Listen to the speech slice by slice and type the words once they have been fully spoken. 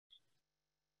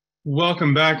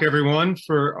Welcome back, everyone,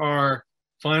 for our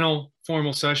final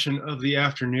formal session of the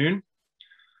afternoon.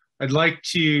 I'd like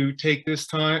to take this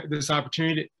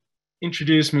opportunity to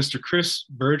introduce Mr. Chris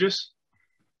Burgess,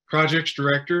 Projects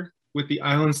Director with the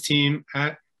Islands team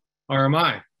at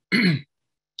RMI.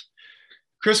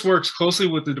 Chris works closely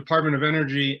with the Department of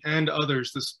Energy and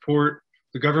others to support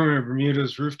the government of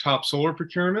Bermuda's rooftop solar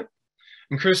procurement.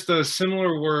 And Chris does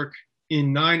similar work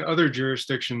in 9 other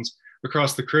jurisdictions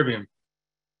across the Caribbean.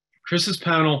 Chris's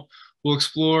panel will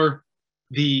explore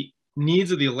the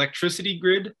needs of the electricity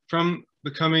grid from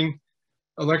the coming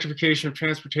electrification of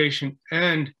transportation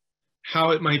and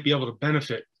how it might be able to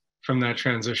benefit from that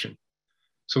transition.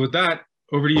 So with that,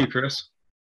 over to you, Chris.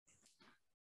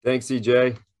 Thanks,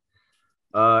 CJ.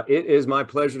 It is my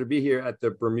pleasure to be here at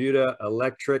the Bermuda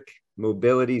Electric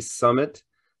Mobility Summit.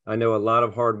 I know a lot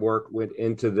of hard work went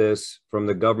into this from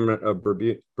the government of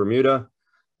Bermuda.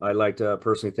 I'd like to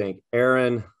personally thank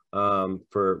Aaron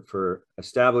for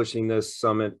establishing this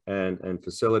summit and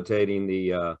facilitating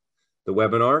the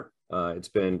webinar. It's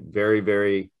been very,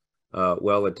 very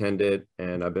well attended,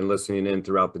 and I've been listening in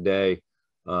throughout the day.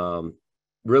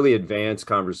 Really advanced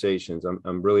conversations.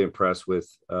 I'm really impressed with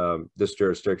this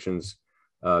jurisdiction's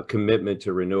commitment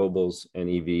to renewables and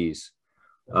EVs.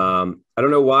 I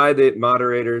don't know why the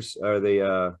moderators or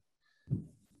the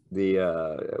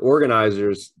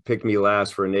organizers picked me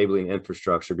last for enabling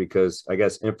infrastructure, because I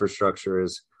guess infrastructure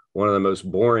is one of the most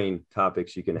boring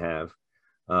topics you can have.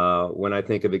 When I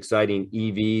think of exciting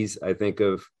EVs, I think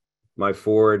of my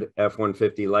Ford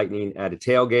F-150 Lightning at a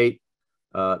tailgate.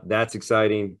 That's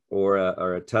exciting, or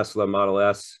a Tesla Model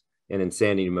S in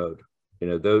insanity mode. You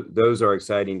know, those are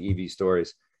exciting EV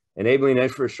stories. Enabling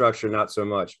infrastructure, not so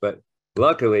much, but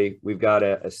luckily we've got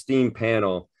a STEAM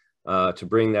panel to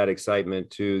bring that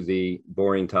excitement to the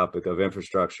boring topic of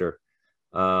infrastructure.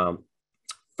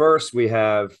 First, we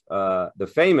have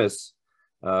the famous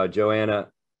Joanna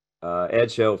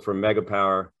Edgehill from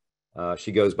Megapower.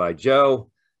 She goes by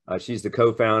Jo. She's the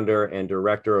co-founder and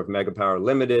director of Megapower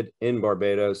Limited in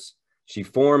Barbados. She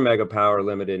formed Megapower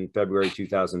Limited in February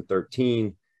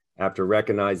 2013 after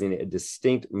recognizing a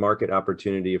distinct market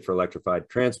opportunity for electrified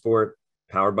transport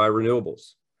powered by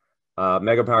renewables.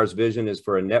 Megapower's vision is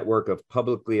for a network of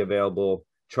publicly available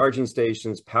charging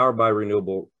stations powered by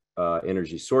renewable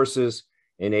energy sources,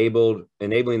 enabling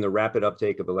the rapid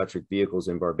uptake of electric vehicles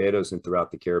in Barbados and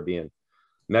throughout the Caribbean.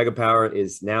 Megapower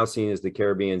is now seen as the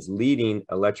Caribbean's leading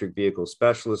electric vehicle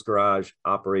specialist garage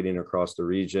operating across the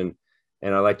region.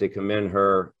 And I'd like to commend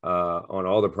her on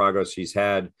all the progress she's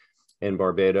had in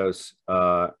Barbados,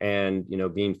 and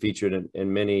being featured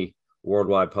in many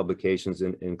worldwide publications,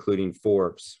 including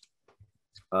Forbes.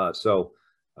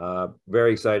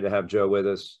 Very excited to have Jo with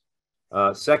us.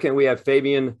 Second, we have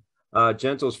Fabian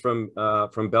Gentles from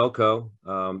Belco.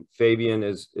 Fabian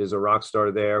is a rock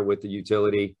star there with the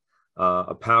utility,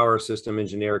 a power system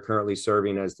engineer currently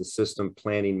serving as the system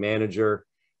planning manager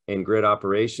and grid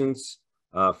operations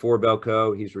for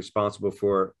Belco. He's responsible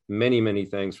for many, many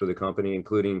things for the company,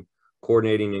 including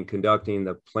coordinating and conducting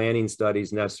the planning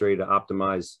studies necessary to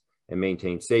optimize and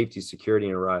maintain safety, security,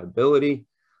 and reliability,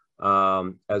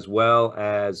 as well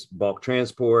as bulk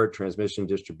transport, transmission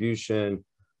distribution,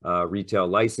 retail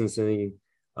licensing.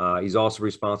 He's also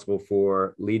responsible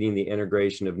for leading the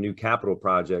integration of new capital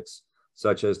projects,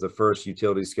 such as the first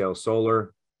utility scale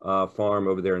solar farm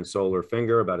over there in Solar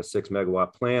Finger, about a 6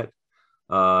 megawatt plant,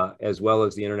 as well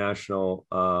as the international,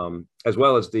 as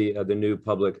well as the new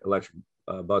public electric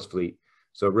bus fleet.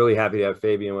 So really happy to have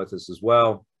Fabian with us as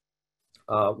well.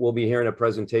 We'll be hearing a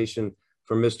presentation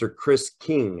from Mr. Chris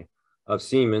King of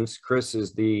Siemens. Chris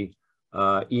is the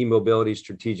e-mobility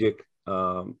strategic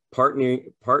partner.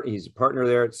 He's a partner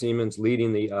there at Siemens,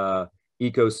 leading the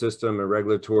ecosystem and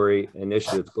regulatory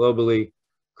initiatives globally.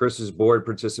 Chris's board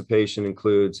participation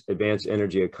includes Advanced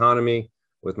Energy Economy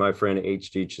with my friend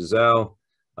H.G. Chazelle,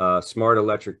 Smart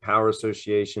Electric Power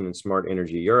Association, and Smart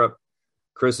Energy Europe.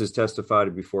 Chris has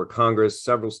testified before Congress,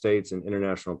 several states, and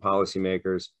international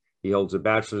policymakers. He holds a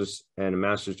bachelor's and a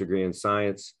master's degree in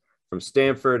science from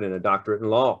Stanford and a doctorate in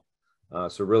law.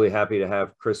 So really happy to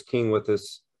have Chris King with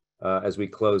us as we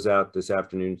close out this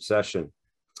afternoon session.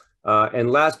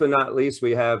 And last but not least,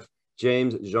 we have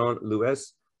James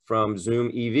Jean-Louis from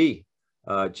Zoom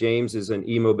EV. James is an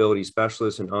e-mobility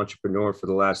specialist and entrepreneur for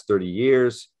the last 30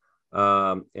 years.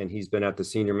 And he's been at the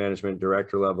senior management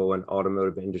director level in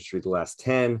automotive industry the last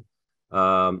 10,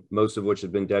 most of which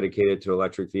have been dedicated to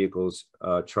electric vehicles,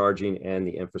 charging, and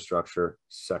the infrastructure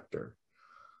sector.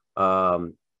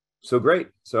 So great.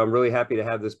 So I'm really happy to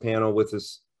have this panel with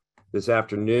us this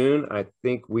afternoon. I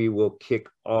think we will kick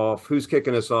off. Who's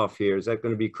kicking us off here? Is that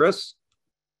going to be Chris?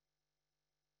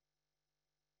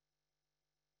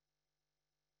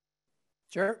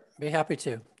 Sure, be happy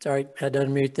to. Sorry, had to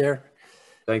unmute there.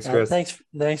 Thanks, Chris.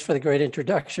 Thanks for the great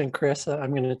introduction, Chris. I'm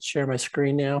going to share my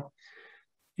screen now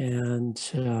and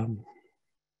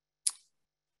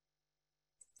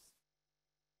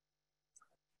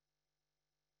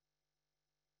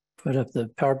put up the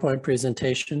PowerPoint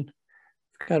presentation.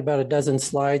 I've got about a dozen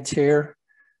slides here.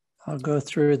 I'll go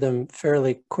through them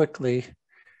fairly quickly.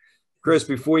 Chris,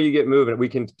 before you get moving, we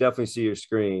can definitely see your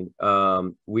screen.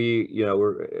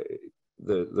 We're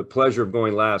the pleasure of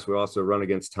going last. We also run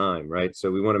against time, right?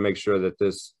 So we want to make sure that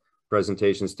this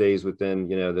presentation stays within,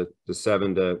 the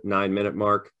 7 to 9 minute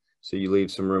mark. So you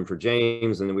leave some room for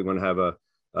James, and then we want to have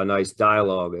a nice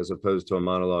dialogue as opposed to a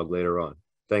monologue later on.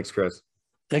 Thanks, Chris.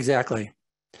 Exactly.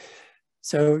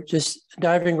 So just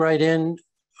diving right in,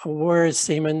 where is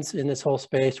Siemens in this whole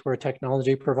space? We're a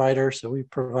technology provider, so we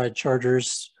provide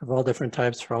chargers of all different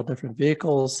types for all different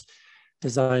vehicles,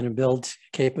 design and build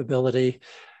capability,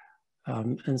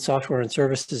 and software and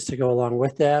services to go along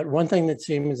with that. One thing that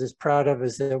Siemens is proud of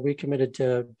is that we committed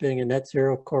to being a net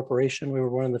zero corporation. We were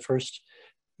one of the first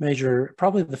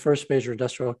probably the first major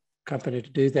industrial company to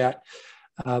do that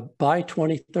by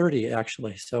 2030,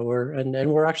 actually. So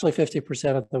we're actually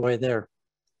 50% of the way there.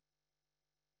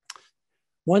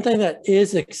 One thing that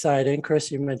is exciting,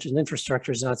 Chris, you mentioned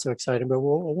infrastructure is not so exciting, but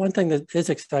one thing that is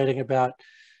exciting about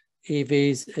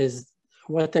EVs is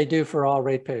what they do for all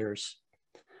ratepayers.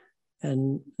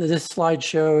 And this slide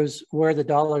shows where the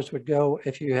dollars would go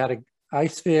if you had an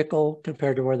ICE vehicle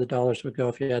compared to where the dollars would go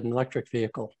if you had an electric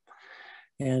vehicle.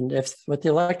 And with the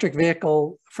electric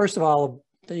vehicle, first of all,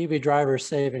 the EV driver is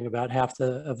saving about half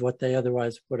of what they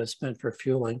otherwise would have spent for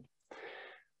fueling.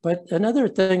 But another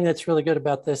thing that's really good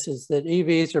about this is that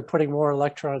EVs are putting more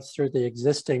electrons through the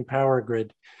existing power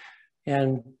grid.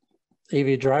 And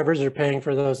EV drivers are paying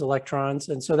for those electrons.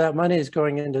 And so that money is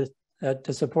going into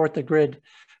to support the grid.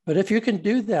 But if you can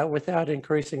do that without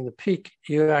increasing the peak,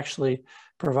 you actually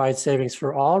provide savings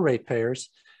for all ratepayers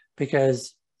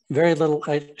because very little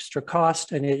extra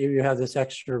cost, and yet you have this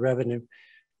extra revenue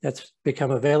that's become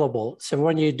available. So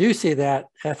when you do see that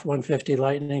F-150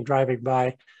 Lightning driving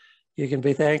by, you can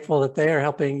be thankful that they are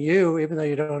helping you, even though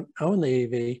you don't own the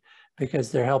EV,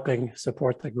 because they're helping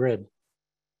support the grid.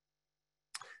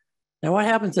 Now, what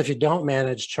happens if you don't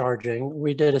manage charging?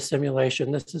 We did a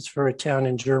simulation. This is for a town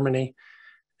in Germany.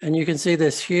 And you can see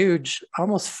this huge,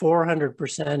 almost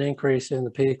 400% increase in the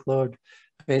peak load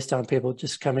based on people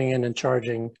just coming in and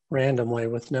charging randomly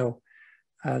with no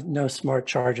smart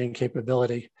charging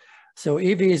capability. So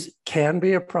EVs can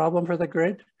be a problem for the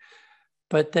grid,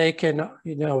 but they can,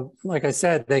 like I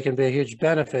said, they can be a huge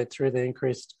benefit through the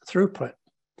increased throughput.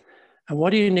 And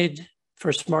what do you need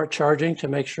for smart charging to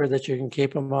make sure that you can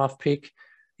keep them off peak?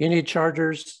 You need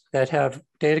chargers that have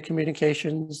data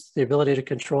communications, the ability to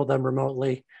control them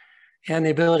remotely, and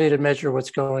the ability to measure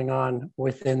what's going on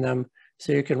within them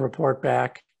so you can report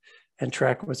back and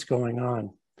track what's going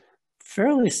on.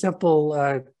 Fairly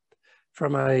simple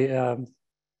from a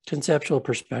conceptual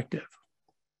perspective.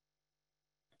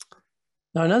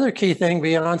 Now, another key thing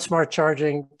beyond smart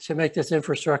charging to make this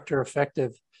infrastructure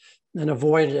effective and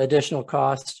avoid additional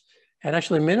costs and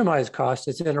actually minimize costs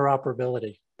is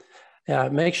interoperability.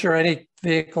 Make sure any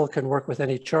vehicle can work with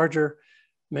any charger.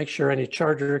 Make sure any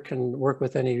charger can work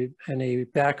with any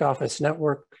back office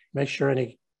network. Make sure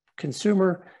any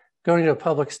consumer going to a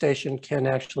public station can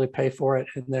actually pay for it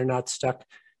and they're not stuck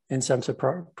in some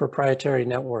proprietary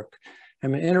network. I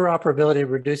mean, interoperability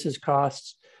reduces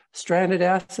costs. Stranded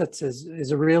assets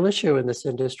is a real issue in this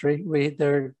industry.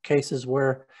 There are cases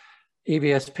where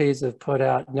EVSPs have put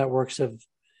out networks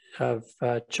of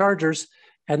chargers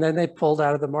and then they pulled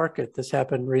out of the market. This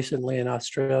happened recently in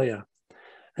Australia.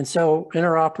 And so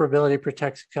interoperability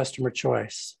protects customer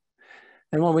choice.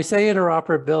 And when we say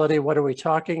interoperability, what are we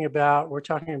talking about? We're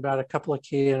talking about a couple of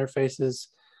key interfaces.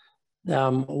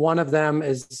 One of them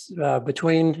is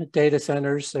between data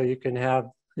centers, so you can have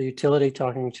the utility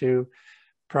talking to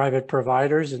private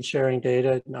providers and sharing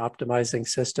data and optimizing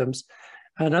systems.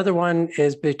 Another one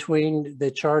is between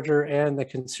the charger and the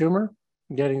consumer,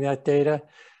 getting that data,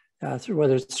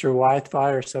 whether it's through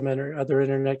Wi-Fi or some other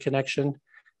internet connection.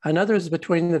 Another is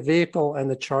between the vehicle and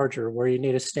the charger, where you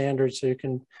need a standard so you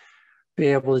can be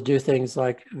able to do things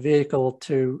like vehicle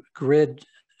to grid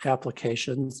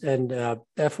applications. And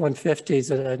F-150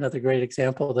 is another great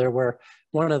example there, where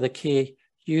one of the key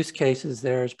use cases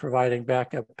there is providing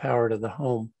backup power to the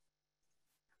home.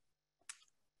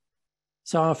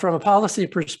 So from a policy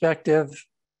perspective,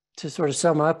 to sort of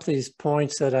sum up these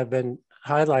points that I've been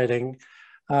highlighting,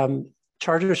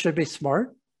 chargers should be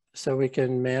smart so we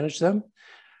can manage them.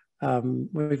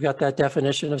 We've got that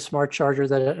definition of smart charger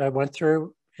that I went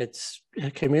through. It's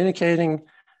communicating.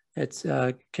 It's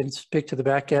can speak to the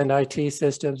back end IT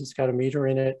systems. It's got a meter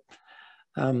in it.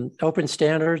 Open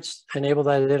standards enable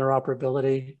that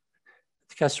interoperability,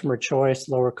 customer choice,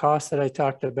 lower cost that I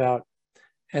talked about.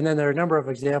 And then there are a number of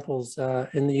examples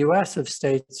in the US of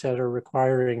states that are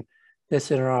requiring this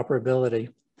interoperability.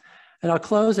 And I'll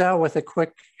close out with a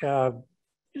quick,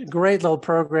 great little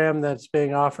program that's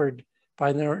being offered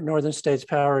by Northern States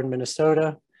Power in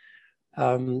Minnesota.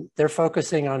 They're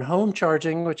focusing on home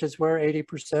charging, which is where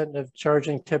 80% of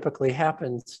charging typically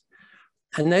happens.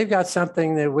 And they've got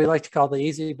something that we like to call the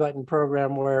easy button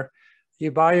program, where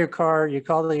you buy your car, you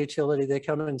call the utility, they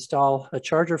come and install a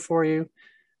charger for you.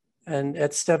 And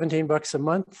at $17 a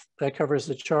month, that covers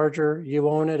the charger. You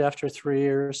own it after 3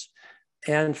 years.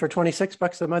 And for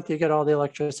 $26 a month, you get all the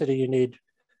electricity you need.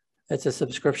 It's a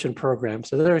subscription program.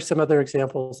 So there are some other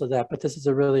examples of that, but this is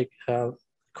a really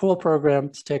cool program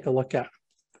to take a look at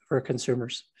for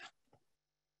consumers.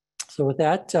 So with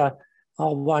that,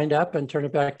 I'll wind up and turn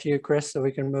it back to you, Chris, so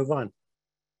we can move on.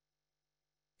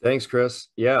 Thanks, Chris.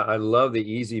 Yeah, I love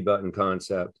the easy button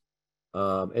concept.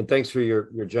 And thanks for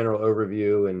your general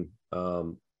overview and,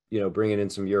 bringing in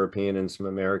some European and some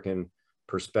American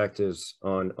perspectives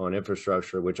on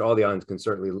infrastructure, which all the islands can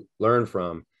certainly learn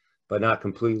from, but not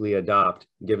completely adopt,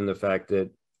 given the fact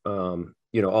that,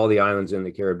 all the islands in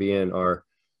the Caribbean are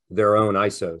their own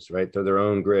ISOs, right? They're their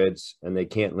own grids, and they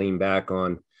can't lean back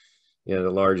on, the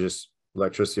largest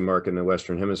electricity market in the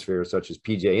Western Hemisphere, such as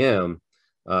PJM,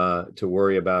 to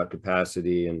worry about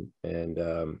capacity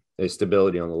and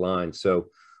stability on the line. So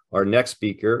our next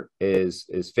speaker is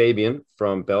Fabian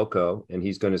from Belco, and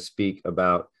he's going to speak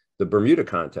about the Bermuda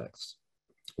context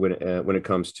when it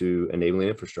comes to enabling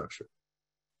infrastructure.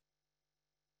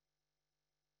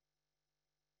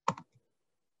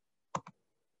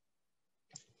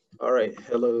 All right.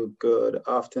 Hello. Good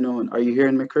afternoon. Are you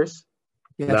hearing me, Chris?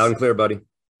 Yes. Loud and clear, buddy.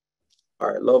 All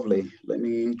right. Lovely. Let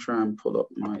me try and pull up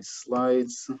my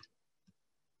slides.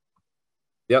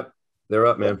 Yep. They're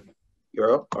up, man.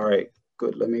 You're up? All right.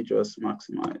 Good. Let me just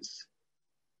maximize.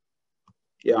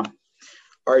 Yeah.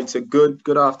 All right. So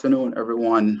good afternoon,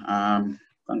 everyone.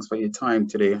 Thanks for your time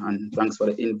today, and thanks for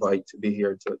the invite to be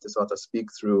here to sort of speak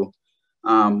through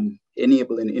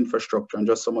enabling infrastructure and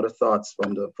just some of the thoughts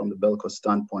from the Belco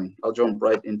standpoint. I'll jump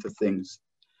right into things.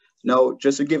 Now,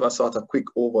 just to give a sort of quick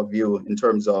overview in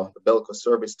terms of the Belco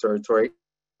service territory,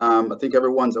 I think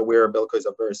everyone's aware Belco is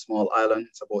a very small island.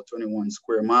 It's about 21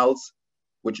 square miles,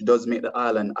 which does make the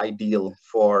island ideal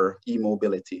for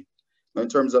e-mobility. Now, in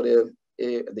terms of the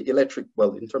electric,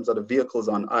 well, in terms of the vehicles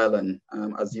on island,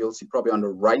 as you'll see probably on the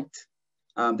right,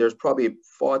 there's probably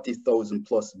 40,000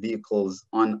 plus vehicles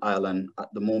on island at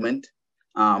the moment,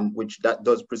 which that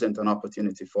does present an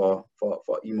opportunity for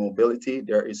e-mobility.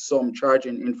 There is some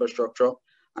charging infrastructure,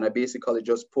 and I basically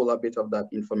just pull a bit of that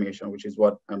information, which is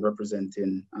what I'm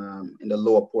representing in the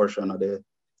lower portion of the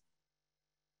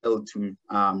L2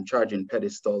 charging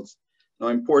pedestals. Now,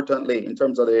 importantly, in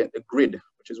terms of the grid,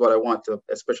 which is what I want to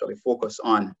especially focus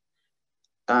on,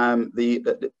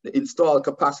 the installed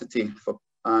capacity for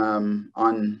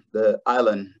on the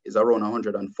island is around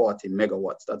 140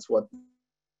 megawatts. That's what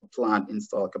plant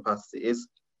installed capacity is.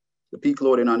 The peak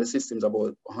loading on the system is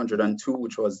about 102,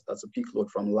 that's a peak load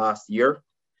from last year.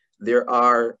 There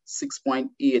are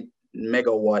 6.8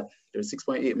 megawatt. There's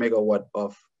 6.8 megawatt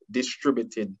of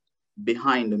distributed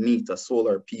behind the meter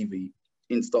solar PV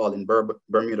installed in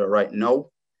Bermuda right now.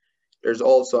 There's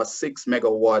also a 6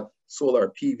 megawatt solar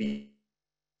PV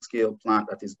scale plant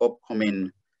that is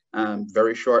upcoming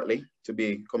very shortly to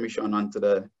be commissioned onto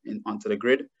the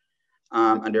grid.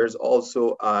 And there's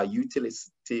also a utility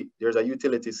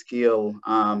scale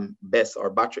BESS or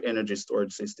battery energy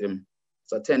storage system.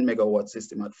 It's a 10 megawatt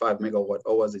system at 5 megawatt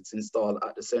hours. It's installed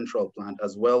at the central plant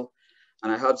as well.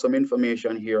 And I have some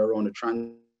information here around the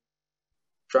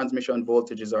transmission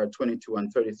voltages are 22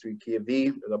 and 33 kV.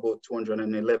 There's about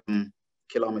 211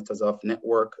 kilometers of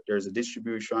network. There's a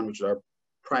distribution, which is our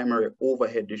primary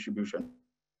overhead distribution,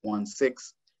 1.6.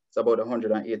 It's about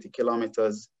 180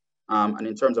 kilometers. And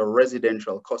in terms of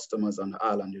residential customers on the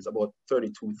island, there's about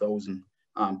 32,000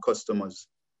 customers.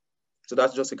 So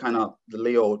that's just a kind of the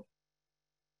layout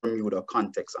Bermuda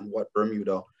context and what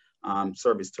Bermuda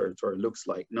service territory looks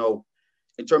like. Now,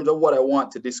 in terms of what I want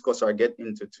to discuss or get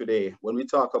into today, when we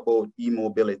talk about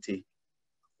e-mobility,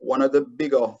 one of the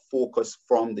bigger focus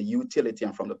from the utility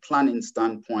and from the planning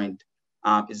standpoint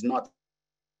is not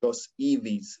just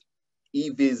EVs.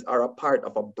 EVs are a part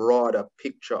of a broader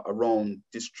picture around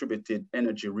distributed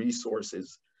energy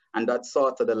resources. And that's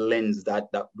sort of the lens that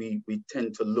we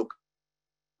tend to look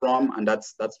from. And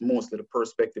that's mostly the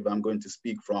perspective I'm going to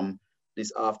speak from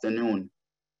this afternoon.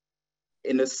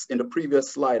 In the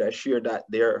previous slide, I shared that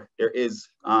there is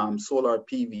solar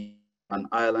PV on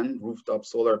island, rooftop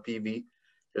solar PV.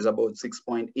 There's about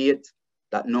 6.8.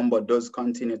 That number does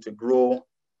continue to grow.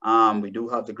 We do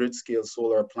have the grid scale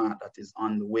solar plant that is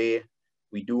on the way.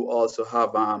 We do also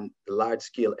have the large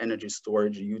scale energy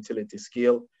storage, utility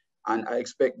scale. And I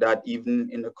expect that even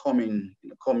in the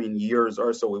coming years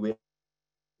or so, we will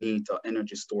need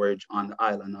energy storage on the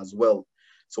island as well.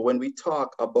 So when we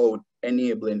talk about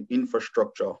enabling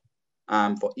infrastructure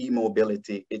for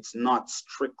e-mobility, it's not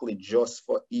strictly just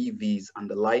for EVs and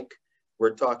the like.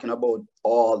 We're talking about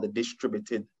all the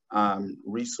distributed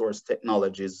resource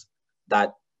technologies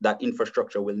that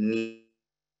infrastructure will need to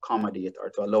accommodate or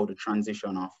to allow the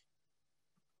transition of.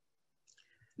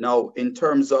 Now, in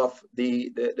terms of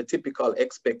the typical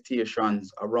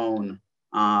expectations around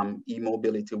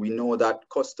e-mobility, we know that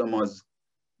customers,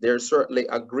 there's certainly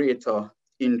a greater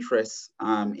interest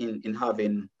in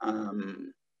having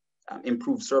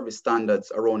improved service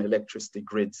standards around electricity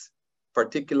grids,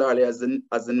 particularly as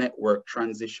the network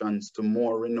transitions to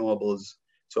more renewables,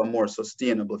 to a more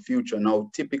sustainable future.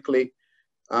 Now, typically,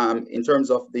 in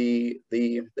terms of the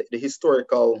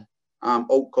historical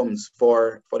outcomes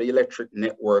for the electric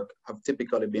network have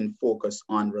typically been focused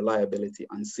on reliability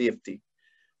and safety.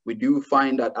 We do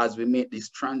find that as we make this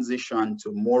transition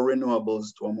to more renewables,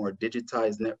 to a more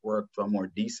digitized network, to a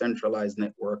more decentralized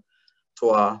network, to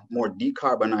a more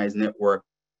decarbonized network,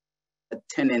 the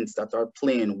tenets that are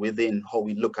playing within how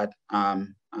we look at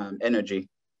energy,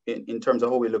 in terms of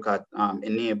how we look at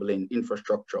enabling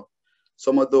infrastructure.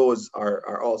 Some of those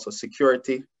are also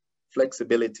security,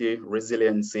 flexibility,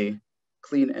 resiliency,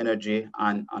 clean energy,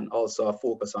 and also a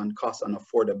focus on cost and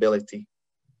affordability.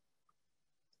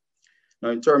 Now,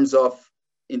 in terms of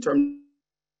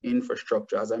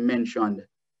infrastructure, as I mentioned,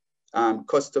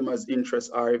 customers' interests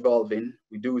are evolving.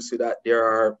 We do see that there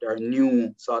are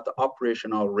new sort of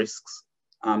operational risks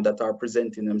that are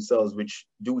presenting themselves, which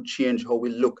do change how we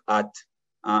look at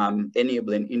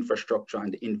enabling infrastructure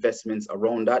and the investments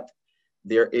around that.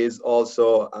 There is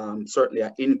also certainly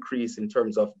an increase in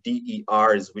terms of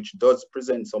DERs, which does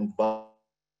present some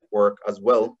work as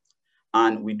well.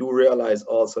 And we do realize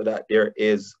also that there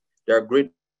are grids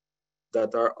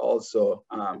that are also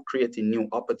creating new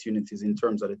opportunities in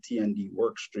terms of the T&D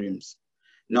work streams.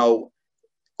 Now,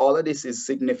 all of this is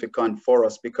significant for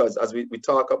us because as we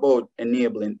talk about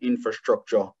enabling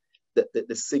infrastructure,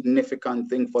 the significant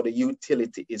thing for the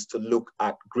utility is to look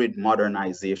at grid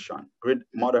modernization. Grid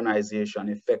modernization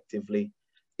effectively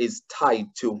is tied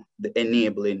to the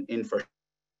enabling infrastructure.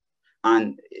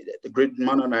 And the grid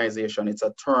modernization, it's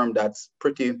a term that's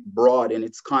pretty broad in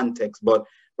its context, but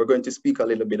we're going to speak a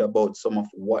little bit about some of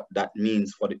what that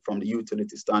means from the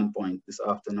utility standpoint this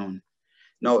afternoon.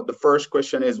 Now, the first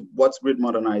question is, what's grid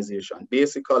modernization?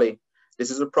 Basically, this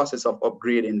is a process of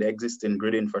upgrading the existing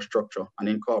grid infrastructure and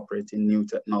incorporating new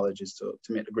technologies to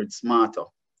make the grid smarter.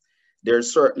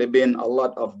 There's certainly been a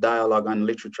lot of dialogue and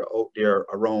literature out there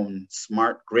around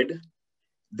smart grid.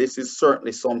 This is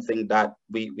certainly something that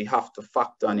we have to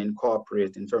factor and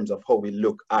incorporate in terms of how we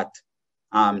look at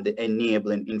the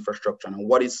enabling infrastructure. And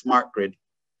what is smart grid?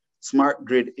 Smart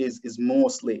grid is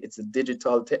mostly, it's a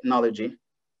digital technology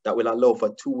that will allow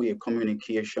for two-way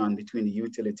communication between the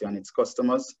utility and its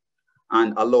customers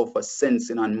and allow for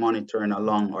sensing and monitoring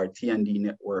along our T&D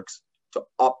networks to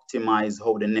optimize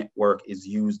how the network is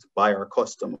used by our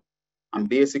customer. And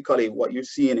basically what you're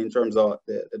seeing in terms of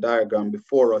the diagram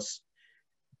before us,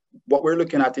 what we're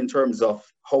looking at in terms of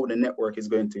how the network is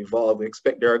going to evolve, we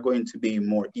expect there are going to be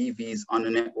more EVs on the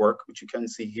network, which you can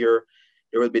see here.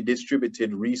 There will be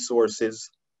distributed resources,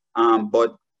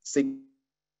 but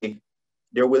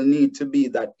there will need to be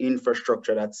that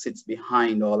infrastructure that sits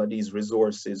behind all of these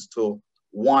resources to,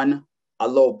 one,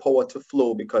 allow power to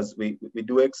flow, because we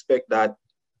do expect that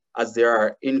as there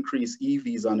are increased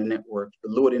EVs on the network, the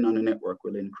loading on the network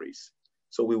will increase.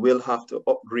 So we will have to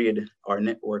upgrade our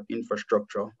network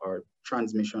infrastructure, our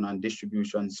transmission and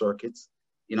distribution circuits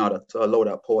in order to allow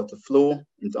that power to flow,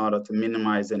 in order to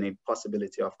minimize any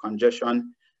possibility of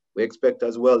congestion. We expect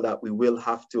as well that we will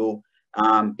have to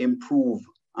improve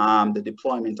the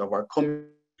deployment of our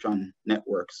communication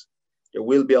networks. There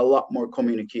will be a lot more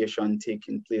communication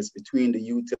taking place between the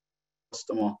utility and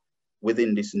customer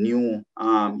within this new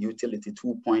Utility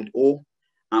 2.0.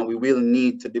 And we will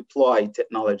need to deploy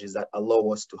technologies that allow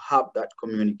us to have that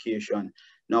communication.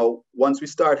 Now, once we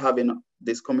start having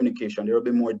this communication, there will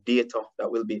be more data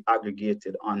that will be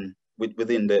aggregated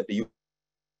within the utilities.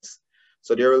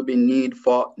 So there will be need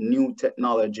for new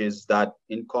technologies that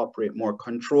incorporate more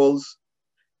controls.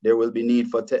 There will be need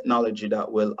for technology that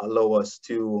will allow us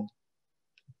to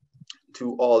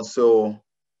to also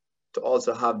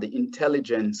have the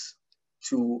intelligence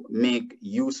to make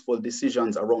useful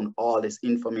decisions around all this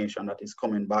information that is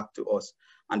coming back to us.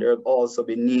 And there will also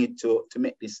be need to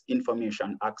make this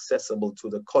information accessible to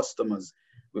the customers.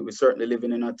 We're certainly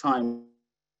living in a time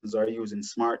are using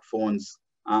smartphones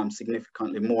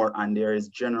significantly more, and there is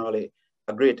generally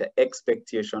a greater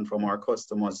expectation from our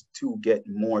customers to get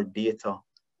more data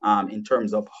in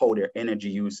terms of how their energy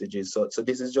usage is. So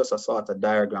this is just a sort of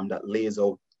diagram that lays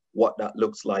out what that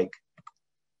looks like.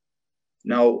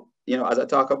 Now, as I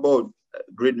talk about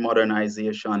grid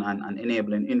modernization and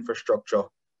enabling infrastructure,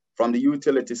 from the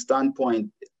utility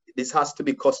standpoint, this has to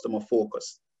be customer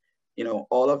focused.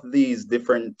 All of these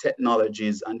different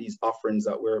technologies and these offerings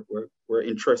that we're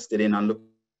interested in and look,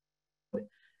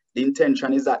 the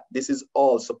intention is that this is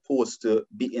all supposed to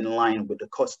be in line with the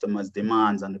customer's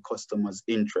demands and the customer's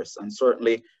interests. And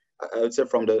certainly, I would say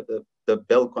from the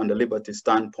Belco and the Liberty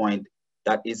standpoint,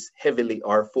 that is heavily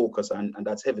our focus, and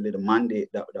that's heavily the mandate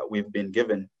that we've been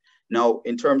given. Now,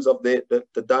 in terms of the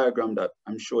diagram that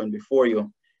I'm showing before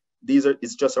you,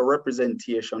 it's just a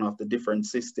representation of the different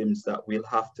systems that we'll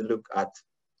have to look at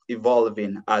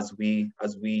evolving as we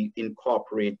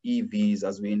incorporate EVs,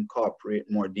 as we incorporate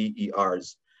more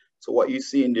DERs. So what you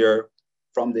see in there,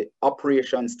 from the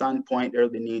operation standpoint, there'll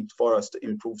be need for us to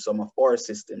improve some of our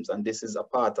systems, and this is a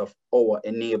part of our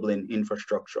enabling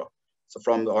infrastructure. So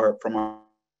from our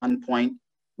standpoint,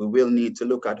 we will need to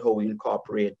look at how we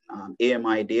incorporate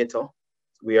AMI data.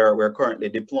 We're currently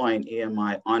deploying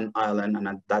AMI on island, and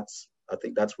I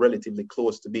think that's relatively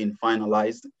close to being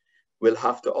finalized. We'll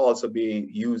have to also be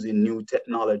using new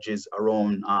technologies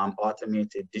around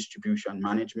automated distribution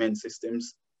management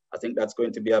systems. I think that's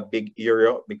going to be a big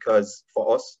area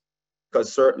for us,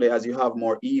 because certainly as you have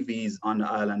more EVs on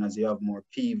the island, as you have more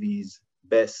PVs,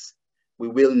 BESS, we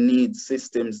will need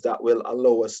systems that will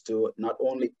allow us to not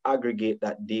only aggregate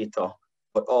that data,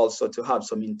 but also to have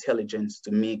some intelligence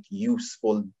to make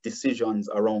useful decisions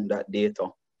around that data.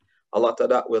 A lot of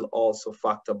that will also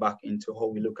factor back into how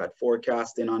we look at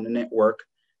forecasting on the network.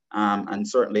 And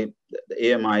certainly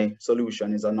the AMI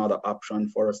solution is another option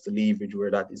for us to leverage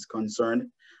where that is concerned.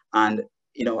 And,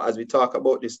 as we talk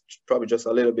about this probably just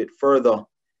a little bit further,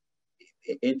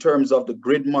 in terms of the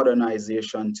grid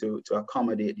modernization to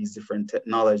accommodate these different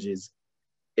technologies,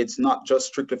 it's not just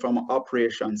strictly from an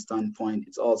operation standpoint,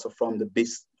 it's also from the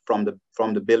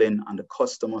billing and the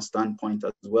customer standpoint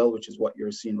as well, which is what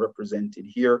you're seeing represented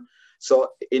here. So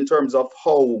in terms of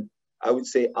how I would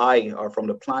say from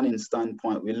the planning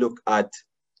standpoint, we look at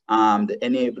the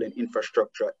enabling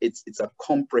infrastructure, it's a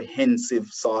comprehensive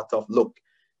sort of look.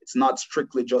 It's not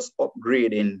strictly just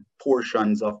upgrading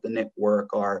portions of the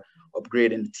network or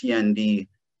upgrading the TND.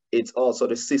 It's also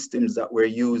the systems that we're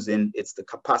using. It's the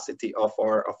capacity of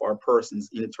our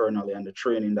persons internally and the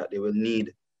training that they will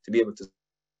need to be able to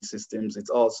systems.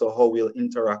 It's also how we'll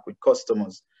interact with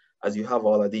customers as you have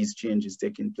all of these changes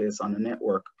taking place on the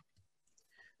network.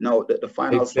 Now, the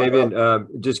final slide. Fabian,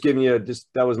 just giving you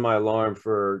that was my alarm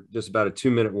for just about a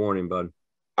 2-minute warning, bud.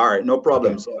 All right, no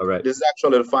problem. Okay. So all right. This is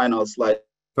actually the final slide.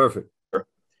 Perfect.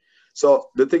 So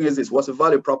the thing is this, what's the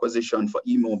value proposition for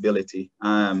e-mobility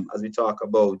as we talk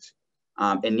about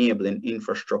enabling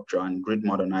infrastructure and grid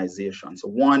modernization? So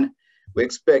one, we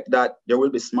expect that there will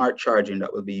be smart charging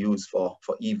that will be used for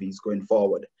EVs going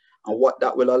forward. And what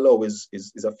that will allow is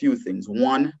a few things.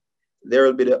 One, there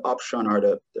will be the option or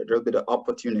there will be the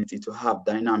opportunity to have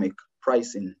dynamic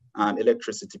pricing,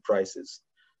 electricity prices.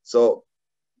 So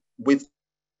with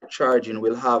charging,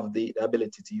 we'll have the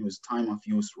ability to use time of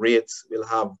use rates. We'll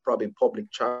have probably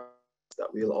public charge that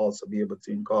we'll also be able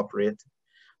to incorporate.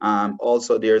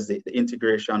 Also, there's the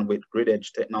integration with grid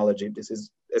edge technology. This is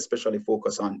especially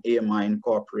focused on AMI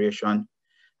incorporation.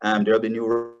 There'll be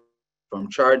new from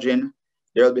charging.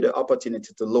 There'll be the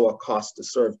opportunity to lower cost to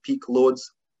serve peak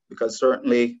loads, because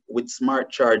certainly with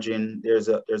smart charging, there's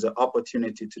an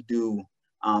opportunity to do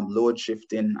load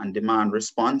shifting and demand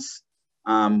response.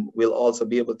 We'll also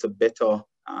be able to better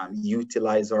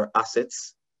utilize our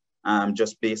assets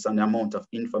just based on the amount of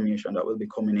information that will be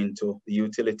coming into the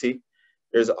utility.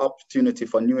 There's an opportunity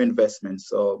for new investments.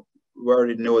 So we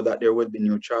already know that there will be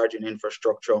new charging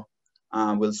infrastructure.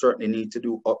 We'll certainly need to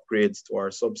do upgrades to our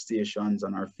substations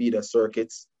and our feeder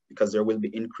circuits, because there will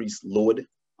be increased load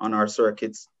on our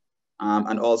circuits.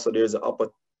 And also there's an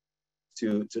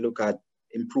opportunity to look at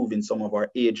improving some of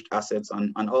our aged assets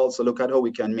and also look at how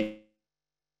we can make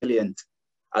resilient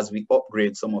as we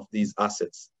upgrade some of these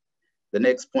assets. The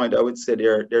next point, I would say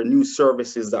there are new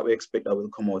services that we expect that will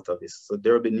come out of this. So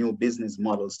there will be new business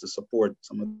models to support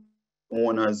some of the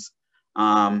owners,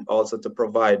 also to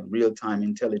provide real-time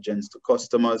intelligence to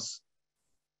customers,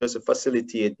 just to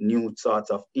facilitate new sorts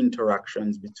of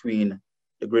interactions between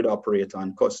the grid operator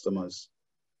and customers.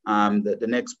 The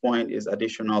next point is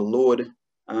additional load.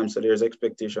 So there's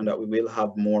expectation that we will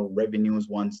have more revenues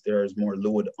once there's more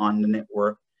load on the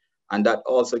network. And that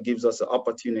also gives us the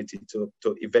opportunity to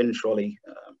eventually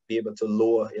be able to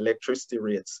lower electricity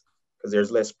rates, because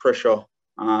there's less pressure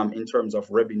in terms of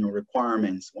revenue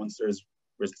requirements once there's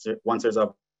a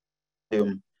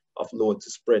volume of load to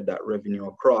spread that revenue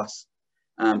across.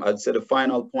 I'd say the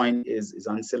final point is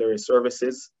ancillary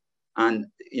services. And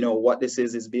what this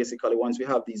is basically, once we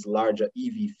have these larger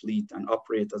EV fleet and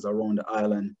operators around the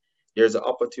island, there's an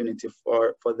opportunity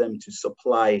for them to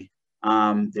supply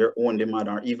their own demand,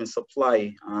 or even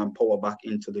supply power back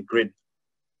into the grid.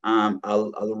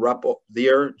 I'll wrap up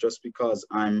there just because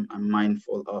I'm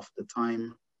mindful of the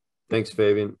time. Thanks,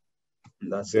 Fabian.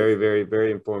 That's very, very,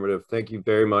 very informative. Thank you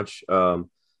very much.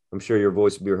 I'm sure your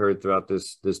voice will be heard throughout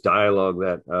this dialogue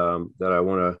that I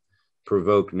want to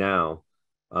provoke now.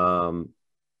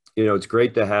 It's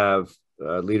great to have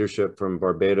leadership from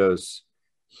Barbados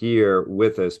here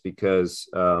with us, because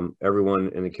everyone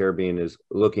in the Caribbean is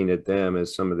looking at them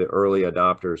as some of the early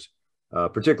adopters,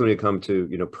 particularly when it comes to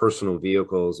personal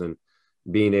vehicles and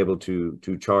being able to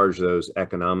charge those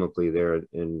economically there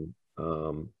in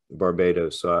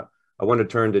Barbados. So I want to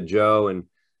turn to Jo and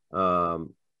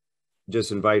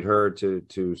just invite her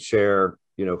to share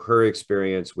her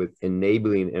experience with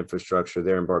enabling infrastructure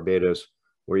there in Barbados,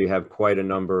 where you have quite a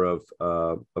number of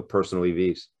personal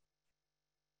EVs.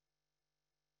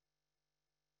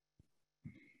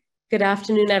 Good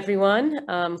afternoon,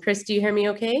 everyone. Chris, do you hear me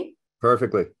okay?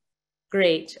 Perfectly.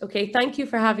 Great. Okay, thank you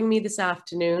for having me this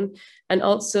afternoon. And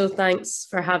also thanks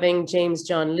for having James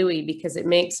John Louis, because it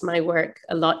makes my work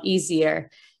a lot easier.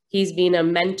 He's been a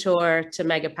mentor to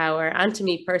Megapower and to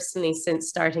me personally since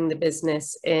starting the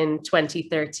business in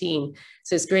 2013.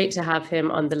 So it's great to have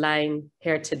him on the line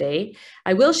here today.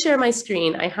 I will share my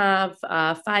screen. I have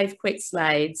 5 quick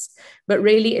slides, but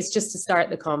really it's just to start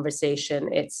the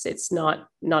conversation. It's not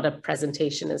a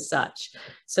presentation as such.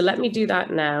 So let me do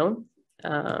that now.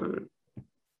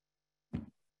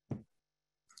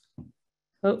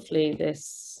 Hopefully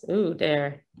this,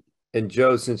 there. And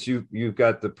Jo, since you've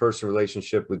got the personal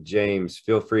relationship with James,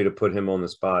 feel free to put him on the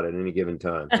spot at any given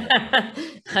time.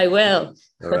 I will.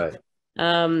 All right.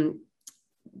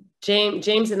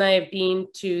 James and I have been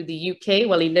to the UK,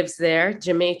 well, he lives there,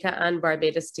 Jamaica and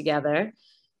Barbados together.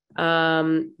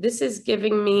 This is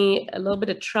giving me a little bit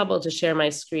of trouble to share my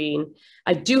screen.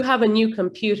 I do have a new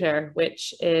computer,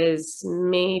 which is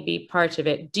maybe part of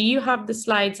it. Do you have the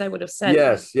slides I would have sent?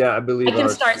 Yes, yeah, I believe I can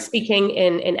start speaking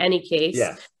in any case.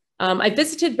 Yeah. I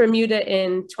visited Bermuda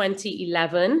in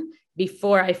 2011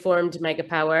 before I formed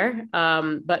Megapower,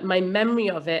 but my memory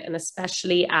of it, and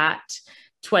especially at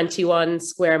 21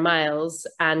 square miles,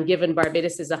 and given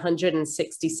Barbados is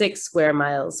 166 square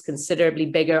miles, considerably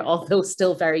bigger, although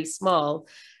still very small,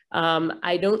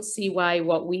 I don't see why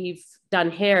what we've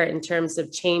done here in terms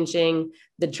of changing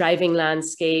the driving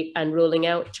landscape and rolling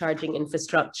out charging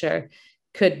infrastructure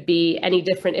could be any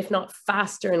different, if not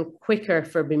faster and quicker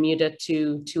for Bermuda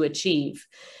to achieve.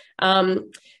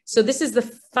 So this is the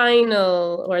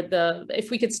final, or if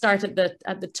we could start at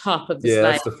the top of the slide.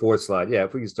 Yeah, that's the 4th slide. Yeah,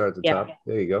 if we can start at the top.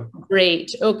 There you go.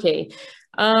 Great, okay.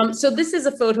 So this is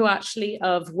a photo actually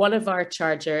of one of our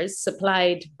chargers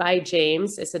supplied by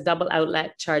James. It's a double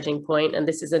outlet charging point, and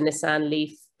this is a Nissan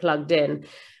Leaf plugged in.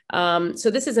 So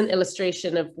this is an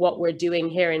illustration of what we're doing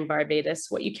here in Barbados.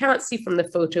 What you can't see from the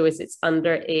photo is it's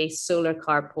under a solar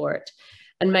carport.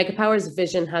 And Megapower's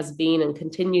vision has been and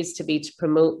continues to be to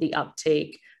promote the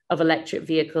uptake of electric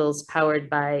vehicles powered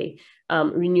by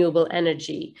renewable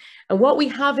energy. And what we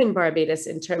have in Barbados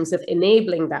in terms of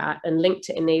enabling that and linked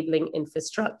to enabling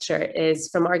infrastructure is,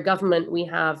 from our government, we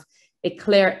have a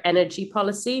clear energy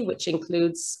policy, which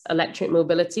includes electric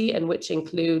mobility and which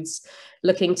includes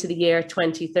looking to the year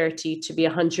 2030 to be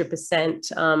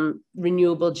 100%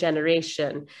 renewable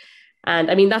generation. And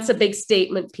I mean, that's a big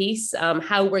statement piece.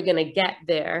 How we're going to get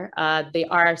there, there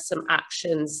are some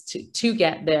actions to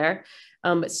get there.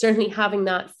 But certainly having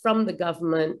that from the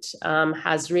government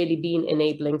has really been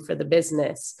enabling for the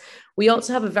business. We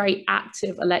also have a very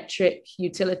active electric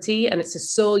utility, and it's a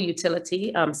sole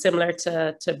utility, similar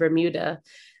to Bermuda.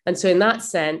 And so in that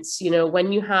sense,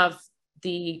 when you have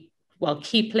the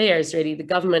key players, really, the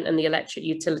government and the electric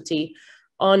utility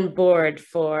on board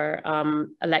for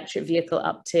electric vehicle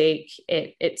uptake,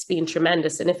 it's been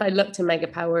tremendous. And if I look to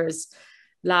Megapower's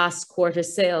last quarter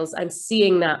sales, I'm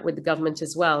seeing that with the government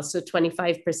as well. So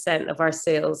 25% of our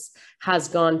sales has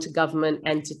gone to government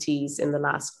entities in the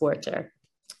last quarter.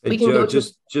 Hey, Joe,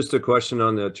 just a question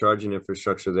on the charging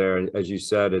infrastructure there. As you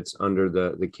said, it's under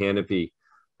the canopy.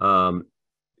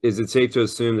 Is it safe to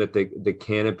assume that the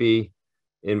canopy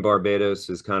in Barbados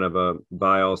is kind of a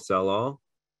buy all, sell all,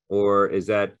 or is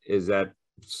that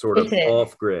sort of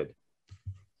off grid?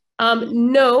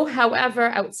 No, however,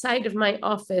 outside of my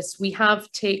office, we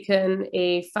have taken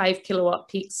a 5 kilowatt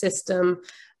peak system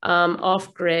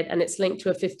off grid, and it's linked to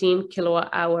a 15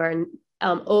 kilowatt hour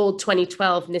old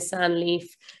 2012 Nissan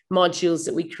Leaf modules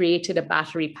that we created a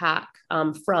battery pack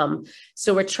from.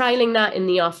 So we're trialing that in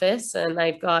the office, and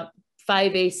I've got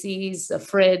 5 ACs, a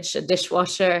fridge, a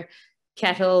dishwasher,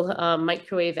 kettle,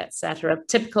 microwave, etc.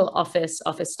 Typical office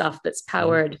stuff that's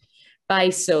powered by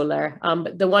solar,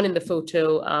 but the one in the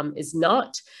photo is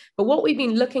not. But what we've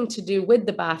been looking to do with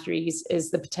the batteries is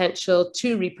the potential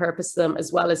to repurpose them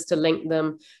as well as to link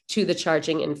them to the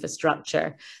charging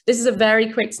infrastructure. This is a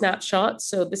very quick snapshot.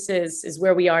 So this is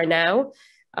where we are now.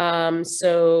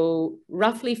 So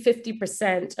roughly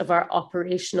 50% of our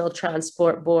operational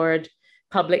transport board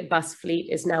public bus fleet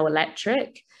is now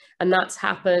electric. And that's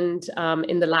happened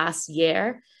in the last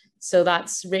year. So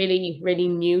that's really, really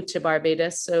new to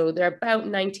Barbados. So there are about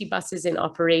 90 buses in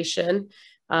operation.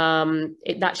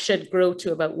 That should grow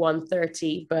to about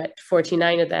 130, but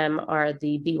 49 of them are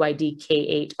the BYD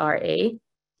K8RA.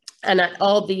 And at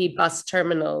all the bus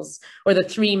terminals, or the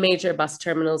 3 major bus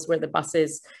terminals where the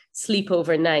buses sleep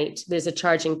overnight, there's a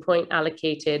charging point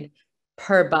allocated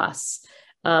per bus.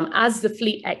 As the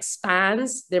fleet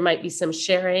expands, there might be some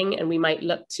sharing, and we might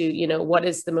look to, what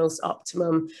is the most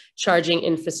optimum charging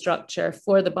infrastructure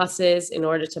for the buses in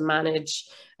order to manage,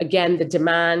 again, the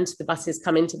demand. The buses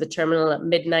come into the terminal at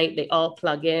midnight, they all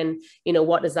plug in,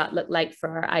 what does that look like for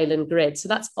our island grid? So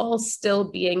that's all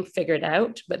still being figured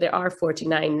out, but there are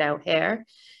 49 now here.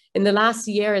 In the last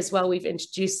year as well, we've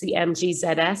introduced the MG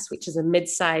ZS, which is a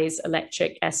mid-size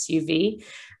electric SUV.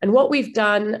 And what we've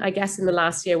done, I guess, in the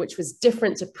last year, which was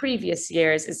different to previous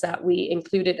years, is that we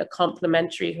included a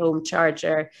complimentary home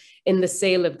charger in the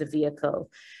sale of the vehicle.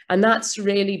 And that's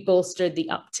really bolstered the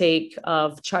uptake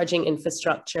of charging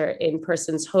infrastructure in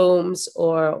persons' homes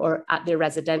or at their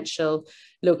residential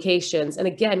locations. And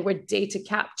again, we're data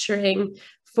capturing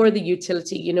for the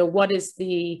utility, what is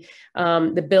the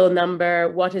bill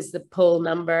number, what is the pole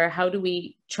number, how do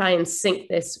we try and sync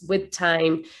this with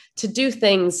time to do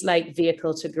things like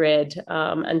vehicle to grid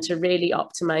and to really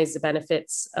optimize the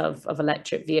benefits of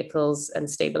electric vehicles and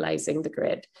stabilizing the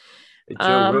grid. Hey,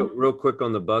 Joe, real quick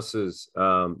on the buses,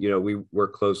 we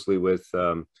work closely with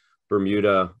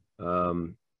Bermuda,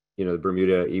 the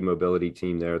Bermuda e-mobility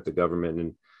team there at the government,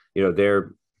 and,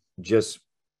 they're just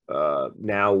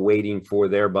now waiting for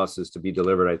their buses to be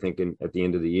delivered, I think at the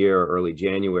end of the year or early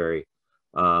January.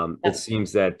 It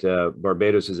seems that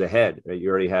Barbados is ahead. Right? You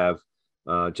already have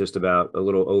just about a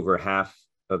little over half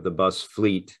of the bus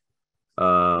fleet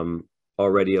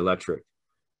already electric.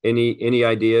 Any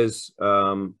ideas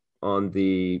on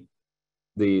the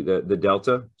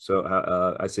Delta?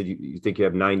 So I said you think you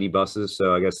have 90 buses.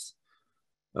 So I guess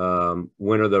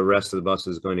when are the rest of the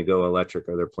buses going to go electric?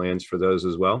 Are there plans for those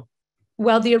as well?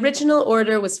 Well, the original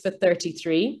order was for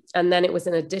 33, and then it was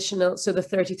an additional, so the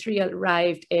 33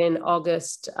 arrived in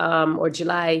August or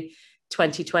July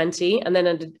 2020, and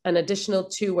then an additional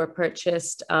 2 were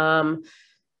purchased about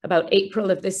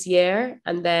April of this year,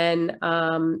 and then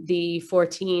the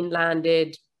 14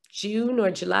 landed June or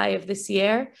July of this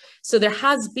year. So there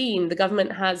has been, the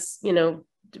government has,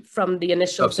 from the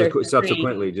initial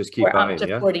subsequently just keep buying, up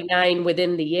to 49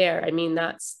 within the year. I mean,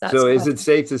 that's so is it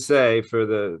safe to say, for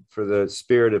the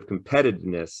spirit of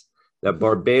competitiveness, that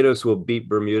Barbados will beat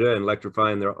Bermuda in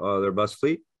electrifying their bus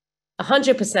fleet?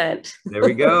 100%. There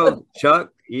we go.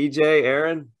 Chuck, EJ,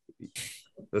 Aaron,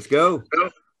 let's go.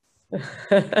 All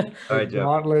right, Joe.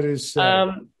 Gauntlet is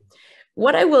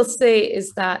what I will say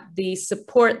is that the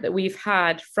support that we've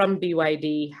had from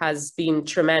BYD has been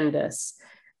tremendous.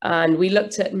 And we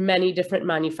looked at many different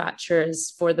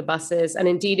manufacturers for the buses. And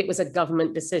indeed, it was a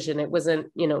government decision. It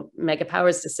wasn't, Mega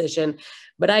Power's decision.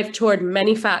 But I've toured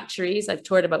many factories. I've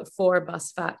toured about 4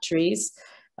 bus factories.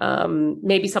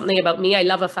 Maybe something about me. I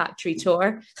love a factory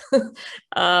tour.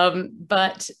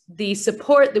 But the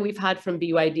support that we've had from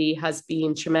BYD has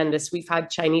been tremendous. We've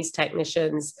had Chinese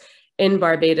technicians in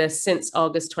Barbados since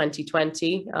August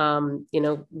 2020,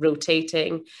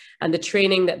 rotating, and the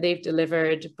training that they've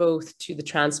delivered both to the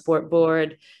transport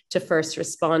board, to first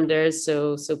responders,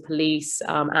 so police,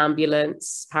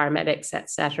 ambulance, paramedics,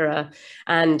 etc.,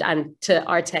 and to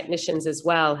our technicians as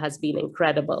well has been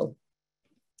incredible.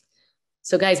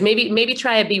 So guys, maybe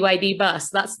try a BYD bus.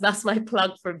 That's my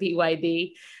plug for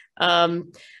BYD.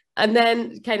 And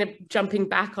then kind of jumping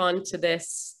back onto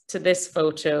this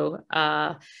photo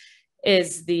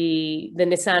is the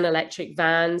Nissan electric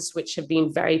vans, which have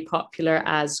been very popular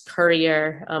as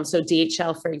courier. So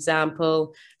DHL, for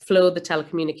example, Flow, the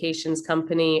telecommunications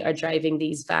company, are driving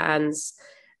these vans.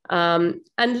 And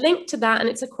linked to that, and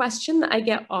it's a question that I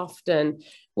get often,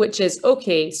 which is,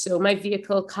 okay, so my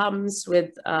vehicle comes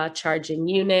with a charging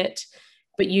unit,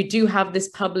 but you do have this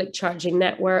public charging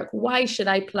network. Why should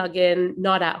I plug in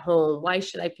not at home? Why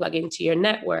should I plug into your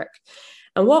network?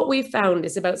 And what we found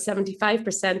is about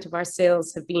 75% of our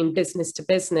sales have been business to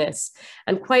business.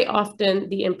 And quite often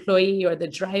the employee or the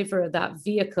driver of that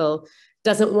vehicle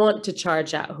doesn't want to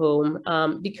charge at home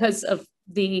because of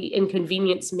the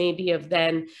inconvenience maybe of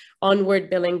then onward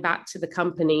billing back to the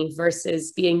company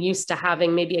versus being used to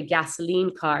having maybe a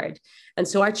gasoline card. And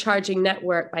so our charging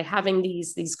network, by having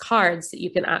these cards that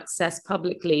you can access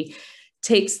publicly,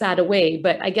 takes that away.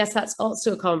 But I guess that's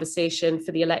also a conversation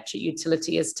for the electric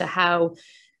utility as to how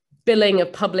billing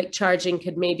of public charging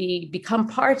could maybe become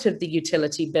part of the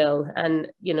utility bill, and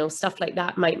stuff like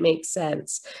that might make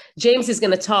sense. James is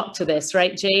going to talk to this,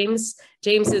 right? James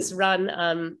has run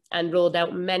and rolled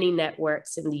out many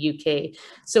networks in the UK.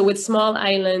 So with small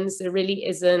islands, there really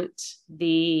isn't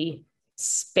the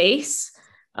space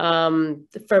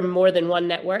for more than one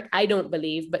network, I don't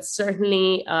believe, but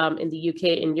certainly in the UK,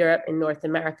 in Europe, in North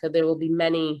America, there will be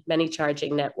many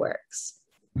charging networks.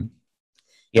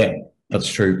 Yeah,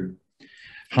 that's true.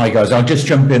 Hi guys, I'll just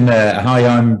jump in there. Hi,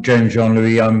 I'm James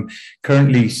Jean-Louis. I'm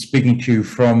currently speaking to you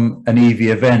from an EV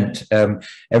event.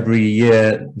 Every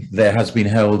year there has been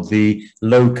held the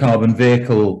low carbon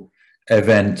vehicle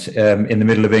event in the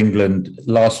middle of England.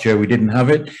 Last year we didn't have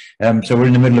it, so we're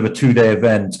in the middle of a 2-day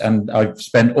event, and I've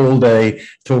spent all day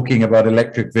talking about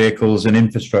electric vehicles and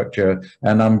infrastructure,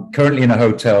 and I'm currently in a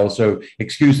hotel, so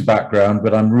excuse the background,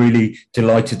 but I'm really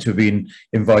delighted to have been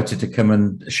invited to come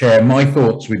and share my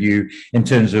thoughts with you in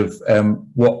terms of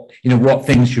what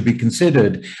things should be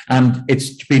considered. And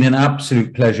it's been an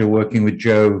absolute pleasure working with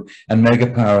Joe and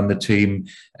Megapower and the team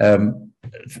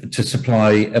to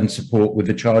supply and support with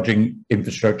the charging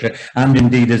infrastructure, and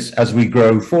indeed as we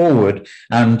grow forward.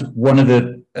 And one of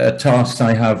the tasks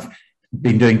I have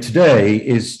been doing today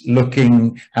is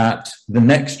looking at the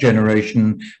next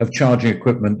generation of charging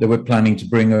equipment that we're planning to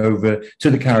bring over to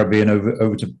the Caribbean,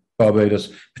 over to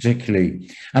Barbados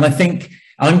particularly. And I think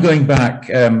I'm going back,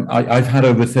 I've had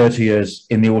over 30 years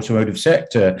in the automotive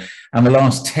sector, and the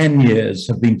last 10 years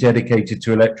have been dedicated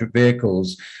to electric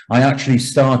vehicles. I actually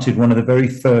started one of the very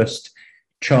first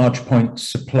charge point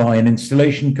supply and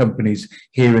installation companies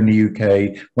here in the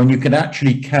UK, when you could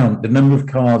actually count the number of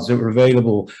cars that were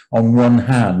available on one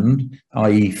hand,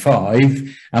 i.e.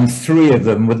 5, and 3 of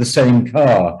them were the same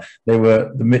car. They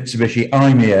were the Mitsubishi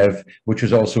i-MiEV, which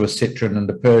was also a Citroen and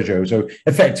a Peugeot. So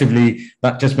effectively,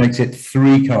 that just makes it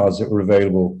 3 cars that were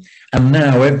available. And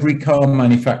now every car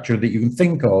manufacturer that you can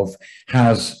think of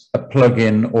has a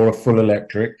plug-in or a full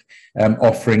electric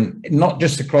offering, not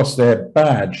just across their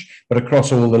badge, but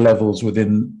across all the levels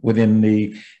within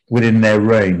their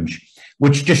range,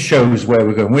 which just shows where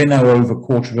we're going. We're now over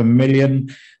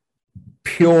 250,000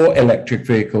 pure electric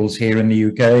vehicles here in the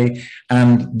UK,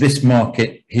 and this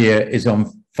market here is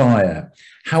on fire.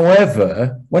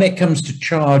 However, when it comes to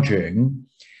charging,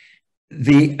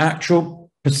 the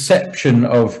actual perception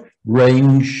of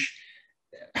range,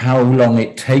 how long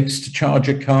it takes to charge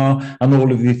a car, and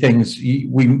all of the things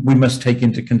we must take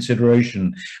into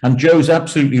consideration. And Joe's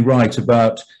absolutely right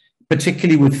about,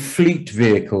 particularly with fleet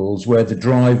vehicles where the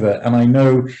driver, and I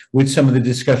know with some of the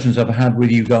discussions I've had with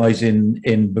you guys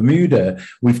in Bermuda,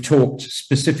 we've talked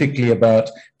specifically about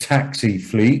taxi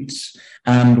fleets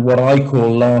and what I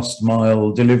call last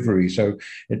mile delivery. So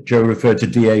Joe referred to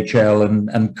DHL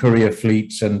and courier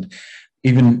fleets, and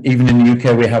even in the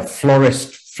UK we have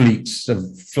florist fleets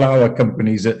of flower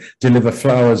companies that deliver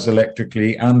flowers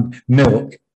electrically and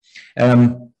milk.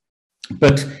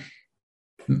 But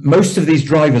most of these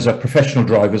drivers are professional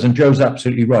drivers, and Joe's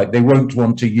absolutely right. They won't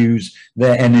want to use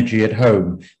their energy at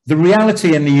home. The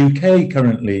reality in the UK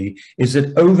currently is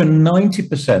that over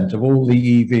 90% of all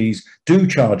the EVs do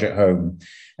charge at home.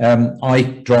 I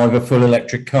drive a full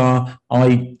electric car.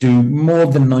 I do more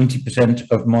than 90%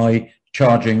 of my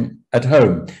charging at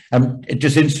home. It's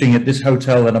just interesting, at this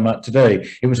hotel that I'm at today,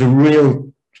 it was a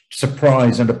real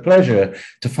surprise and a pleasure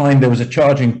to find there was a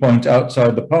charging point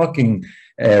outside the parking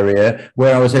area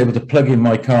where I was able to plug in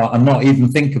my car and not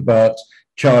even think about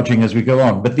charging as we go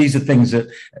on. But these are things that,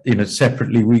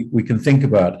 separately we can think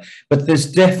about. But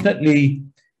there's definitely,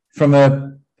 from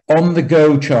a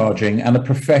on-the-go charging and a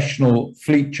professional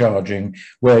fleet charging,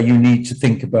 where you need to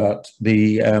think about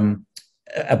the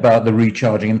about the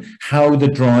recharging and how the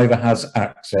driver has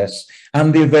access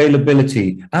and the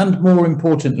availability, and more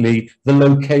importantly, the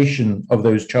location of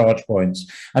those charge points.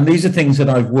 And these are things that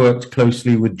I've worked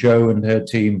closely with Jo and her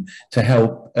team to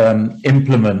help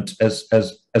implement as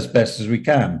best as we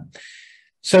can.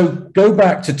 So go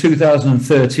back to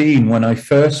 2013 when I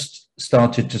first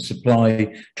started to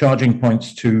supply charging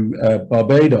points to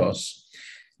Barbados.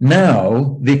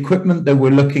 Now, the equipment that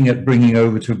we're looking at bringing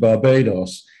over to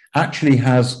Barbados actually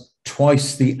has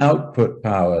twice the output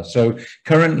power. So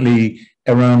currently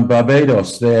around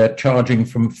Barbados, they're charging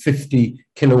from 50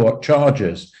 kilowatt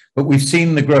chargers, but we've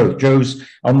seen the growth. Joe's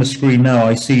on the screen now.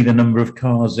 I see the number of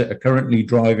cars that are currently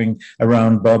driving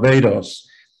around Barbados.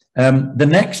 The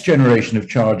next generation of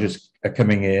chargers are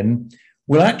coming in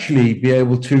will actually be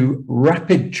able to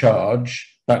rapid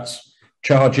charge. That's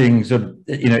charging sort of,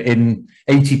 in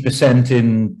 80%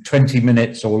 in 20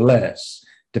 minutes or less,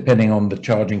 depending on the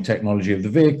charging technology of the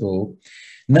vehicle.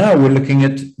 Now we're looking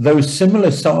at those similar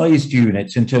sized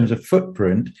units in terms of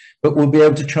footprint, but we'll be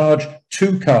able to charge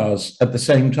 2 cars at the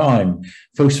same time.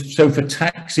 So for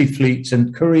taxi fleets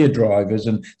and courier drivers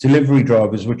and delivery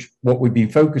drivers, which what we've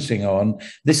been focusing on,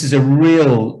 this is a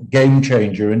real game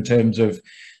changer in terms of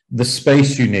the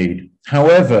space you need.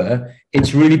 However,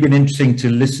 it's really been interesting to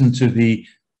listen to the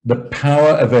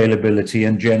power availability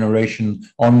and generation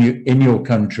in your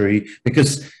country,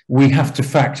 because we have to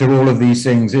factor all of these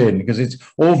things in, because it's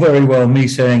all very well me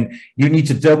saying you need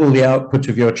to double the output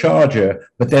of your charger,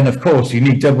 but then of course you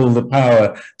need double the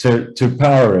power to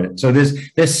power it. So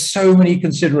there's so many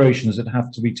considerations that have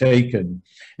to be taken.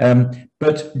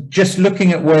 But just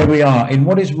looking at where we are in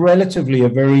what is relatively a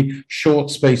very short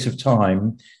space of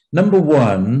time, number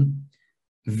one,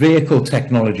 vehicle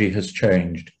technology has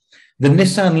changed. The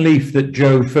Nissan Leaf that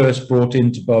Joe first brought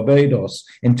into Barbados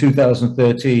in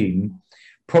 2013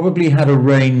 probably had a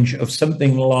range of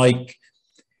something like,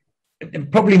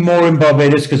 probably more in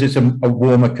Barbados because it's a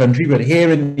warmer country, but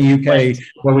here in the UK,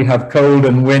 where we have cold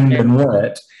and wind and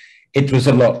wet, it was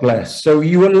a lot less. So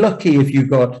you were lucky if you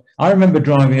got, I remember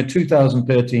driving a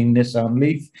 2013 Nissan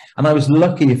Leaf, and I was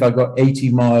lucky if I got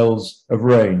 80 miles of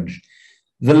range.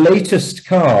 The latest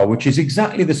car, which is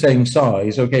exactly the same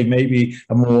size, okay, maybe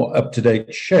a more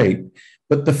up-to-date shape,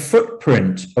 but the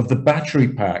footprint of the battery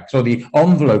pack, so the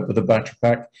envelope of the battery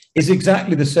pack, is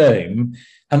exactly the same.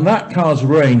 And that car's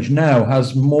range now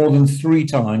has more than 3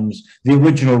 times the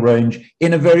original range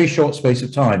in a very short space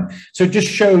of time. So it just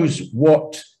shows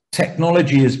what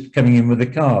technology is coming in with the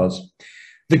cars.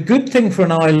 The good thing for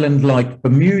an island like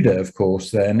Bermuda, of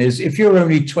course, then, is if you're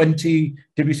only 20,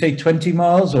 did we say 20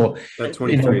 miles or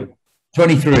 23?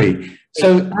 23.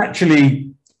 So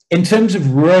actually, in terms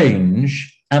of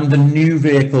range and the new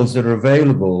vehicles that are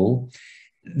available,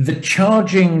 the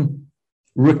charging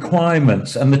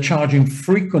requirements and the charging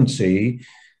frequency,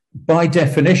 by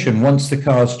definition, once the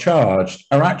car's charged,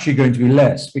 are actually going to be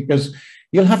less, because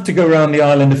you'll have to go around the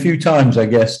island a few times, I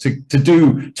guess, to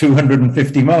do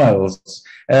 250 miles.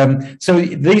 So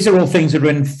these are all things that are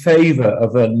in favor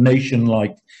of a nation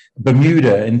like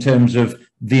Bermuda in terms of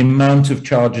the amount of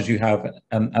chargers you have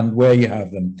and where you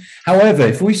have them. However,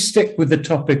 if we stick with the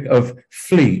topic of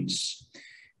fleets,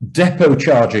 depot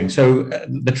charging, so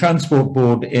the Transport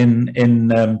Board in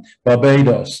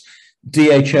Barbados,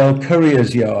 DHL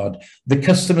Couriers Yard, the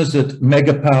customers that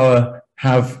Megapower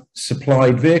have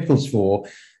supplied vehicles for,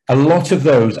 a lot of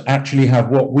those actually have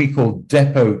what we call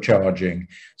depot charging.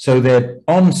 So they're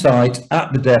on site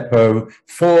at the depot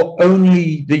for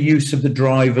only the use of the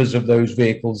drivers of those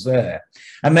vehicles there.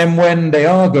 And then when they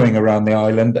are going around the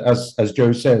island, as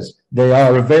Joe says, they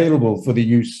are available for the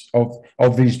use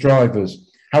of these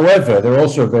drivers. However, they're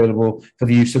also available for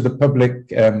the use of the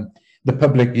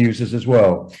public users as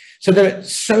well. So there are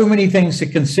so many things to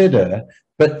consider,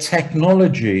 but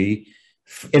technology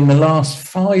in the last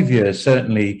 5 years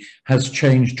certainly has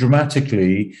changed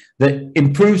dramatically, that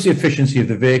improves the efficiency of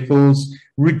the vehicles,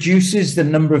 reduces the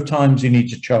number of times you need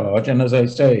to charge. And as I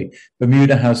say,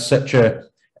 Bermuda has such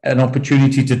an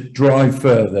opportunity to drive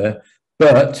further,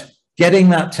 but getting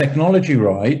that technology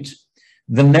right,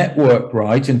 the network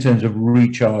right in terms of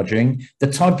recharging, the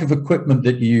type of equipment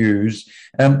that you use,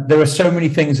 there are so many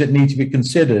things that need to be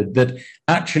considered that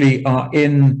actually are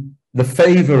in the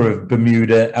favor of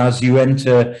Bermuda as you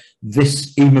enter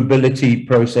this e-mobility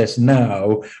process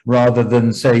now, rather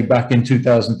than say back in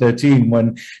 2013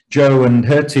 when Joe and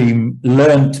her team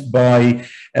learnt by,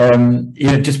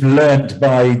 just learnt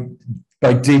by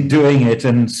doing it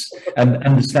and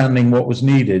understanding what was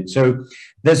needed. So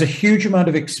there's a huge amount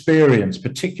of experience,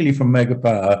 particularly from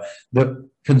Megapower, that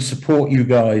can support you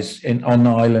guys on the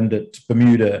island at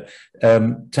Bermuda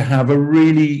to have a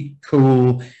really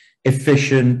cool,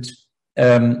 efficient,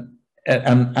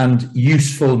 and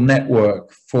useful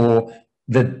network for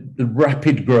the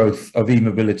rapid growth of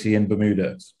e-mobility in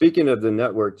Bermuda. Speaking of the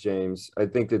network, James, I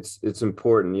think it's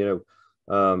important,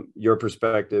 your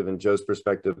perspective and Joe's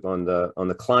perspective on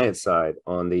the client side,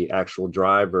 on the actual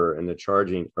driver and the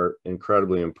charging are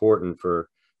incredibly important for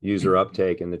user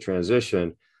uptake and the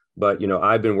transition. But,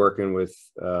 I've been working with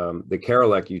the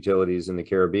Carolec utilities in the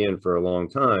Caribbean for a long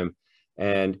time,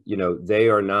 and, they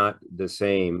are not the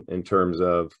same in terms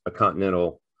of a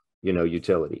continental,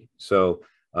 utility. So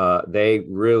they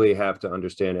really have to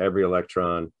understand every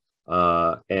electron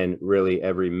and really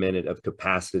every minute of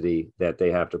capacity that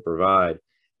they have to provide.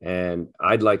 And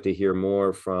I'd like to hear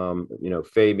more from,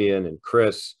 Fabian and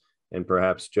Chris, and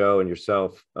perhaps Joe and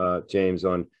yourself, James,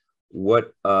 on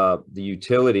what the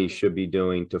utility should be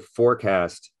doing to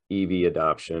forecast EV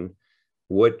adoption.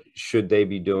 What should they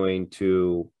be doing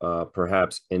to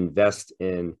perhaps invest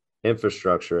in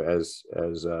infrastructure, as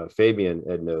Fabian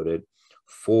had noted,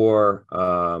 for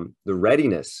the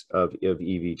readiness of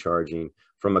EV charging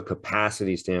from a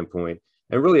capacity standpoint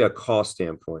and really a cost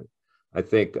standpoint. I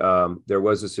think there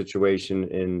was a situation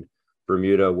in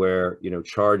Bermuda where,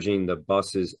 charging the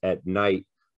buses at night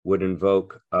would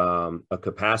invoke a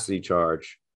capacity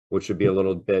charge, which would be a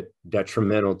little bit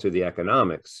detrimental to the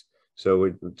economics. So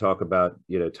we talk about,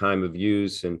 time of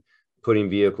use and putting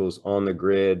vehicles on the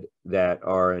grid that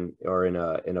are in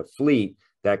a fleet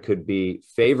that could be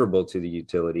favorable to the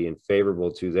utility and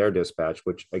favorable to their dispatch,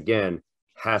 which again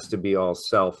has to be all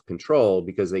self-control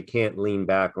because they can't lean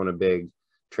back on a big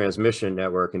transmission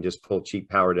network and just pull cheap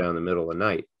power down the middle of the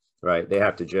night, right? They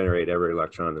have to generate every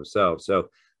electron themselves. So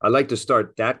I'd like to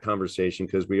start that conversation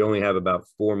because we only have about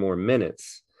 4 more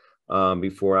minutes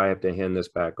before I have to hand this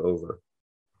back over.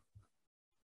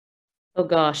 Oh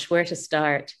gosh, where to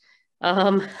start?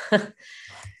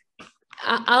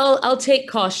 I'll take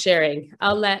cost sharing.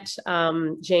 I'll let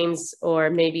James or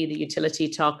maybe the utility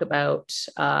talk about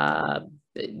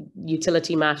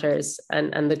utility matters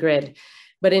and the grid.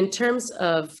 But in terms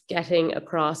of getting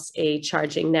across a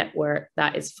charging network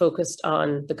that is focused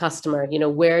on the customer,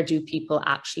 where do people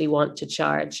actually want to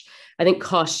charge? I think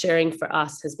cost sharing for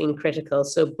us has been critical.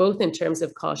 So both in terms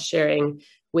of cost sharing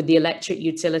with the electric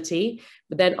utility,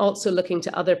 but then also looking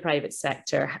to other private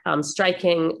sector,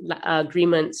 striking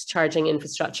agreements, charging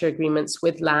infrastructure agreements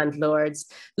with landlords,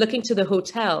 looking to the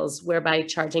hotels whereby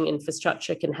charging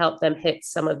infrastructure can help them hit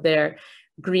some of their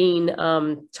green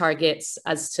targets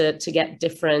as to get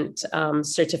different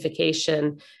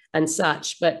certification and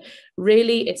such. But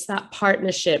really, it's that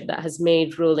partnership that has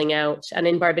made rolling out. And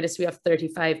in Barbados, we have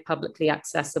 35 publicly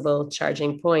accessible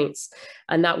charging points.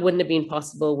 And that wouldn't have been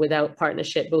possible without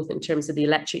partnership, both in terms of the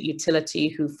electric utility,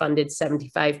 who funded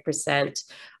 75%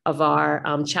 of our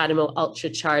CHAdeMO Ultra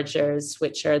chargers,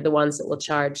 which are the ones that will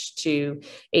charge to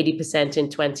 80% in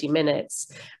 20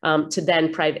 minutes, to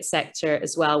then private sector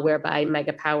as well, whereby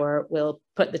Megapower will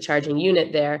put the charging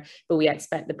unit there, but we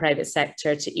expect the private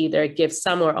sector to either give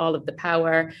some or all of the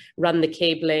power, run the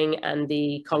cabling and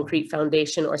the concrete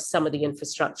foundation, or some of the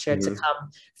infrastructure to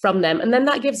come from them. And then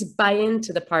that gives buy-in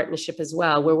to the partnership as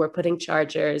well, where we're putting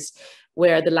chargers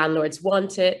where the landlords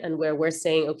want it and where we're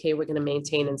saying, okay, we're going to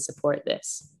maintain and support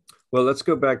this. Well, let's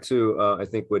go back to, I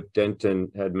think what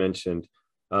Denton had mentioned.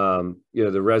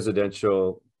 The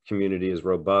residential community is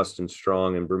robust and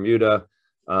strong in Bermuda.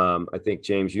 I think,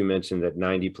 James, you mentioned that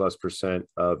 90+%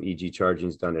 of EG charging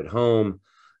is done at home.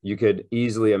 You could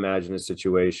easily imagine a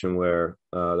situation where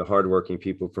the hardworking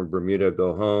people from Bermuda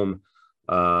go home,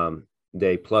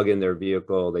 they plug in their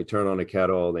vehicle, they turn on a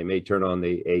kettle, they may turn on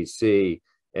the AC,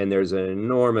 and there's an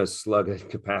enormous slug of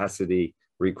capacity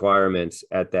requirements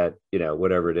at that,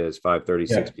 whatever it is, 5:30,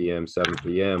 6 p.m., 7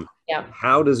 p.m. Yeah.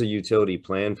 How does a utility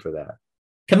plan for that?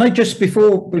 Can I just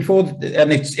before,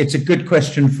 and it's a good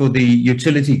question for the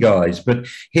utility guys, but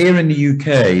here in the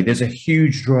UK, there's a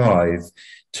huge drive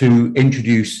to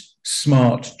introduce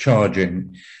smart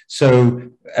charging. So,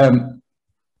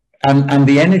 and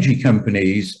the energy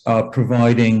companies are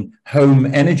providing home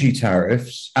energy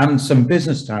tariffs and some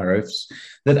business tariffs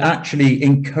that actually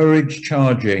encourage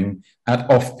charging at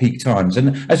off-peak times.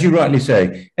 And as you rightly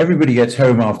say, everybody gets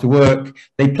home after work,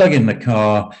 they plug in the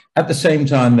car at the same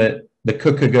time that the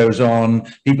cooker goes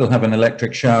on, people have an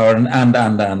electric shower, and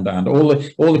all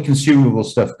the consumable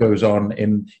stuff goes on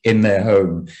in their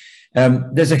home.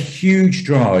 There's a huge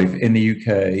drive in the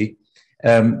UK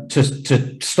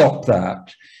to stop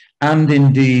that, and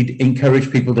indeed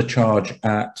encourage people to charge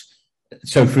at,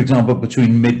 so for example,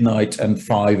 between midnight and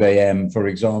 5 a.m., for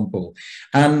example.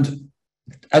 And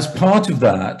as part of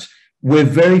that, we're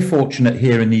very fortunate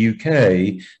here in the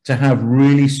UK to have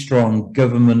really strong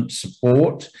government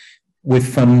support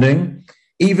with funding.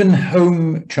 Even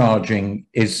home charging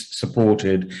is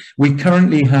supported. We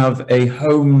currently have a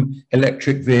home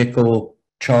electric vehicle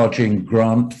charging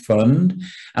grant fund,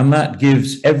 and that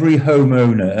gives every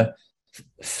homeowner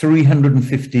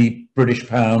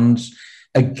 £350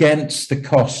 against the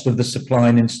cost of the supply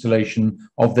and installation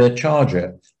of their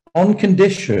charger, on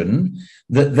condition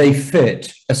that they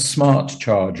fit a smart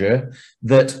charger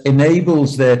that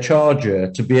enables their charger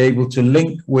to be able to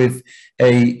link with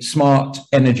a smart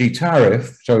energy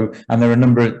tariff. So, and there are a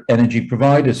number of energy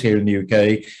providers here in the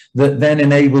UK that then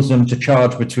enables them to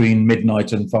charge between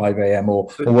midnight and 5 a.m. or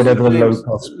whatever the low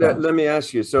cost. Let me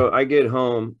ask you. So I get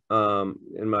home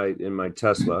in my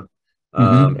Tesla,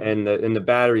 and the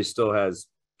battery still has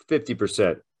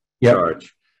 50%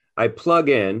 charge. I plug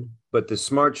in, but the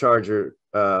smart charger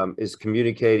is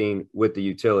communicating with the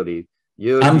utility.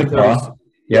 And the car.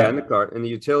 Yeah, and the car. And the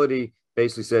utility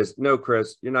basically says, no,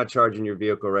 Chris, you're not charging your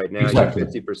vehicle right now. Exactly.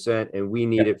 You're 50%, and we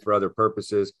need it for other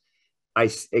purposes.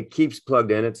 It keeps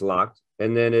plugged in, it's locked.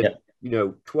 And then at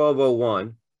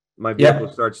 12:01, my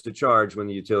vehicle starts to charge when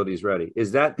the utility is ready.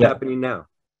 Is that happening now?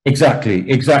 Exactly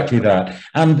that.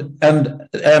 And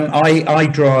I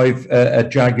drive a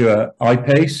Jaguar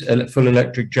I-Pace, a full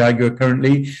electric Jaguar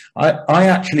currently. I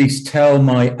actually tell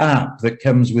my app that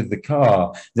comes with the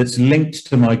car that's linked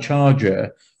to my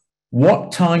charger,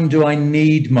 what time do I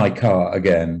need my car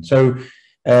again? So,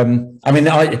 I mean,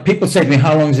 people say to me,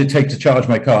 how long does it take to charge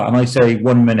my car? And I say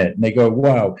 1 minute. And they go,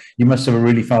 wow, you must have a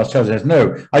really fast charger. I say,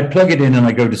 no, I plug it in and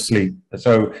I go to sleep.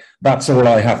 So that's all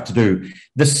I have to do.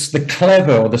 The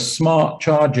clever or the smart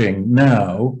charging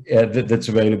now that's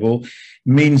available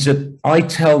means that I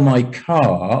tell my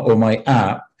car or my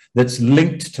app that's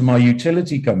linked to my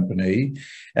utility company.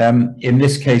 In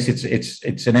this case,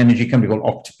 it's an energy company called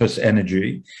Octopus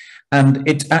Energy. And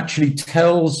it actually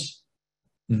tells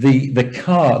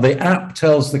the app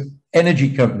tells the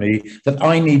energy company that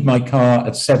I need my car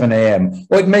at 7 a.m.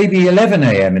 or it may be 11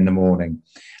 a.m. in the morning.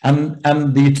 And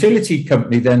the utility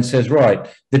company then says, right,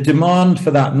 the demand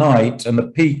for that night and the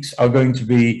peaks are going to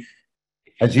be,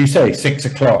 as you say, 6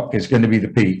 o'clock is going to be the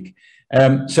peak.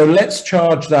 So let's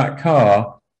charge that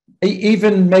car,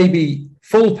 even maybe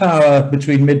full power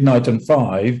between midnight and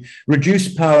 5,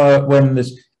 reduce power when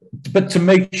there's, but to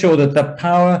make sure that the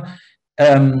power,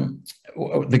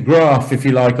 the graph, if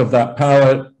you like, of that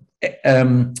power,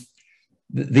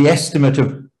 the estimate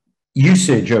of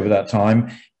usage over that time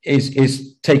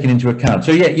is taken into account.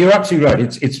 So yeah, you're absolutely right.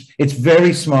 It's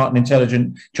very smart and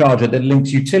intelligent charger that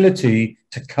links utility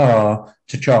to car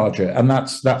to charger, and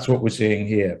that's what we're seeing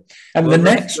here. And well, the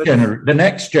next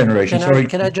generation.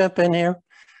 Can I jump in here?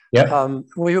 Yeah.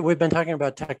 We've been talking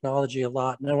about technology a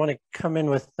lot, and I want to come in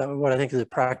with what I think is a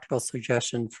practical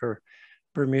suggestion for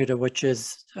Bermuda, which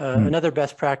is another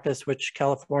best practice which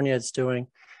California is doing,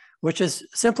 which is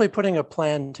simply putting a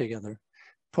plan together,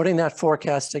 putting that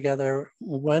forecast together.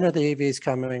 When are the EVs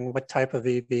coming? What type of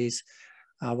EVs?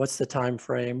 What's the time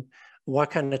frame?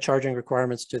 What kind of charging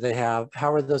requirements do they have?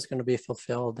 How are those going to be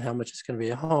fulfilled? How much is going to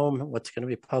be at home? What's going to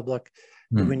be public?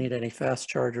 Do we need any fast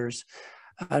chargers?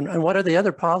 And what are the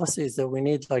other policies that we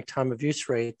need, like time of use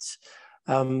rates?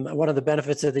 One of the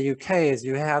benefits of the UK is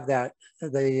you have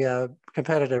the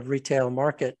competitive retail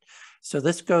market. So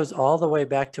this goes all the way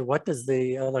back to what does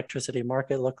the electricity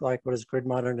market look like? What does grid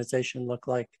modernization look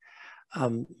like?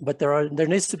 But there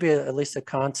needs to be at least a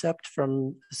concept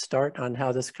from the start on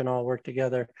how this can all work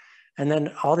together. And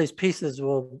then all these pieces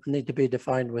will need to be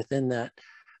defined within that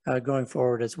going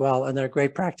forward as well. And there are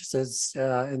great practices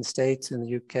in states, in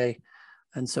the UK,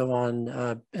 and so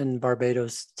on, in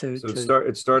Barbados So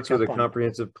it starts with a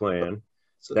comprehensive plan.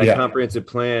 So that comprehensive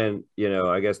plan,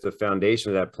 I guess the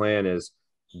foundation of that plan is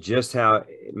just how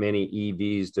many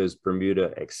EVs does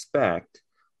Bermuda expect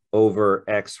over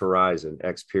X horizon,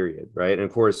 X period, right? And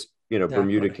of course,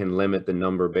 Bermuda can limit the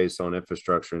number based on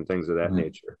infrastructure and things of that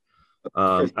nature.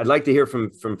 I'd like to hear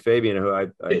from Fabian, who I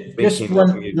think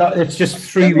it's just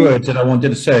 3 words that I wanted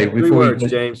to say. 3 words,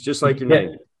 James, just like your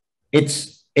name.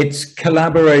 It's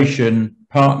collaboration,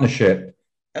 partnership.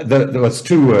 That's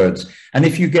 2 words. And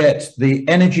if you get the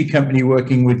energy company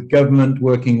working with government,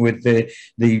 working with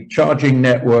the charging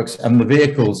networks and the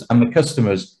vehicles and the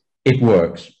customers, it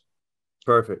works.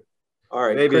 Perfect. All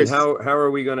right, Fabian, how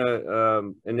are we going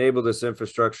to enable this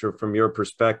infrastructure from your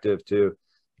perspective to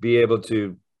be able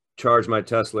to charge my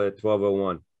Tesla at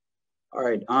 12:01? All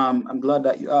right. I'm glad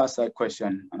that you asked that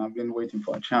question, and I've been waiting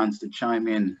for a chance to chime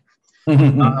in.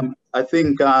 I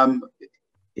think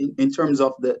in terms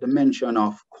of the mention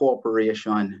of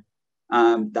cooperation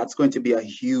that's going to be a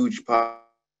huge part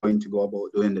going to go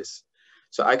about doing this.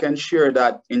 So I can share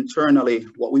that internally,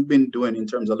 what we've been doing in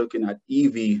terms of looking at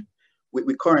EV,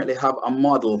 we currently have a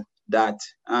model that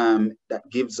that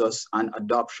gives us an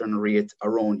adoption rate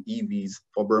around EVs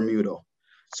for Bermuda.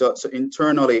 So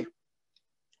internally,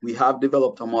 we have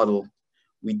developed a model.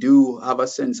 We do have a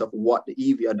sense of what the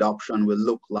EV adoption will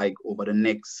look like over the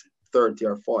next 30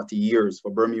 or 40 years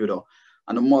for Bermuda.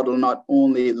 And the model not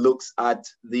only looks at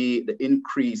the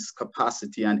increased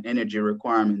capacity and energy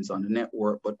requirements on the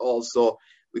network, but also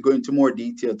we go into more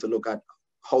detail to look at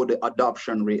how the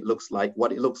adoption rate looks like,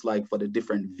 what it looks like for the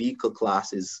different vehicle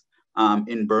classes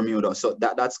in Bermuda. So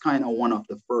that's kind of one of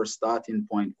the first starting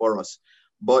point for us.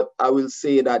 But I will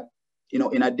say that, you know,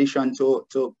 in addition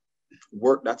to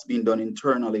work that's being done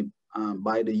internally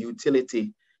by the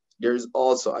utility, there's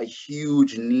also a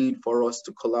huge need for us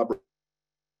to collaborate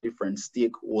with different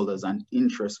stakeholders and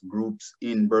interest groups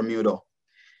in Bermuda.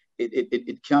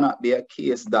 It cannot be a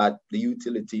case that the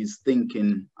utility is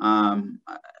thinking,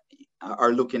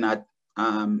 are looking at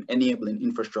enabling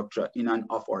infrastructure in and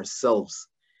of ourselves.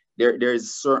 There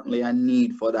is certainly a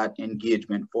need for that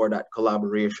engagement, for that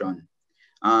collaboration.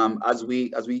 As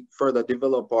we further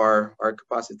develop our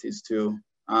capacities to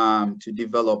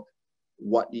develop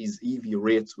what these EV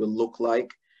rates will look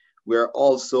like, we're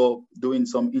also doing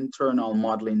some internal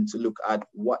modeling to look at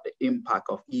what the impact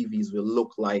of EVs will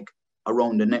look like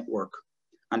around the network.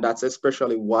 And that's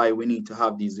especially why we need to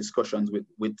have these discussions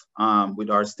with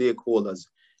our stakeholders.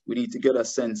 We need to get a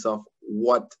sense of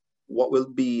what will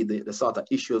be the sort of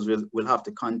issues we'll have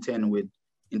to contend with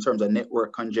in terms of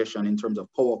network congestion, in terms of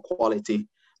power quality.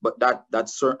 But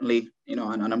that's certainly, you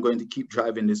know, and I'm going to keep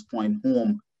driving this point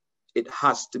home, it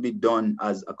has to be done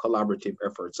as a collaborative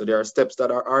effort. So there are steps that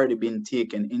are already being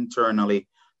taken internally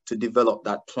to develop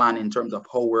that plan in terms of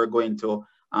how we're going to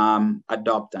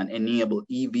adopt and enable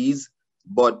EVs.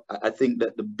 But I think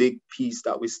that the big piece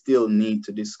that we still need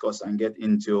to discuss and get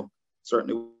into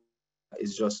certainly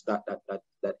is just that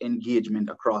engagement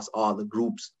across all the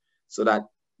groups, so that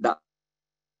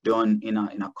done in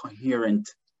a coherent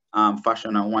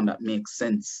fashion, and one that makes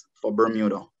sense for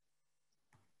Bermuda.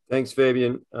 Thanks,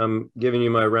 Fabian. I'm giving you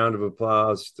my round of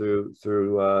applause through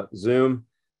Zoom.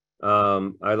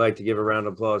 I'd like to give a round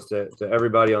of applause to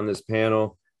everybody on this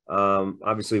panel.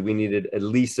 Obviously, we needed at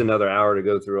least another hour to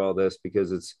go through all this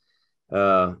because it's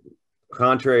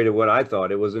contrary to what I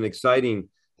thought. It was an exciting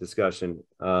discussion.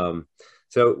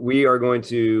 So we are going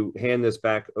to hand this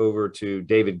back over to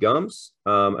David Gumbs.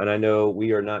 And I know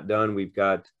we are not done. We've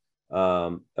got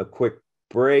a quick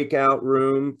breakout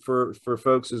room for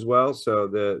folks as well. So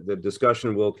the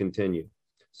discussion will continue.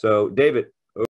 So David,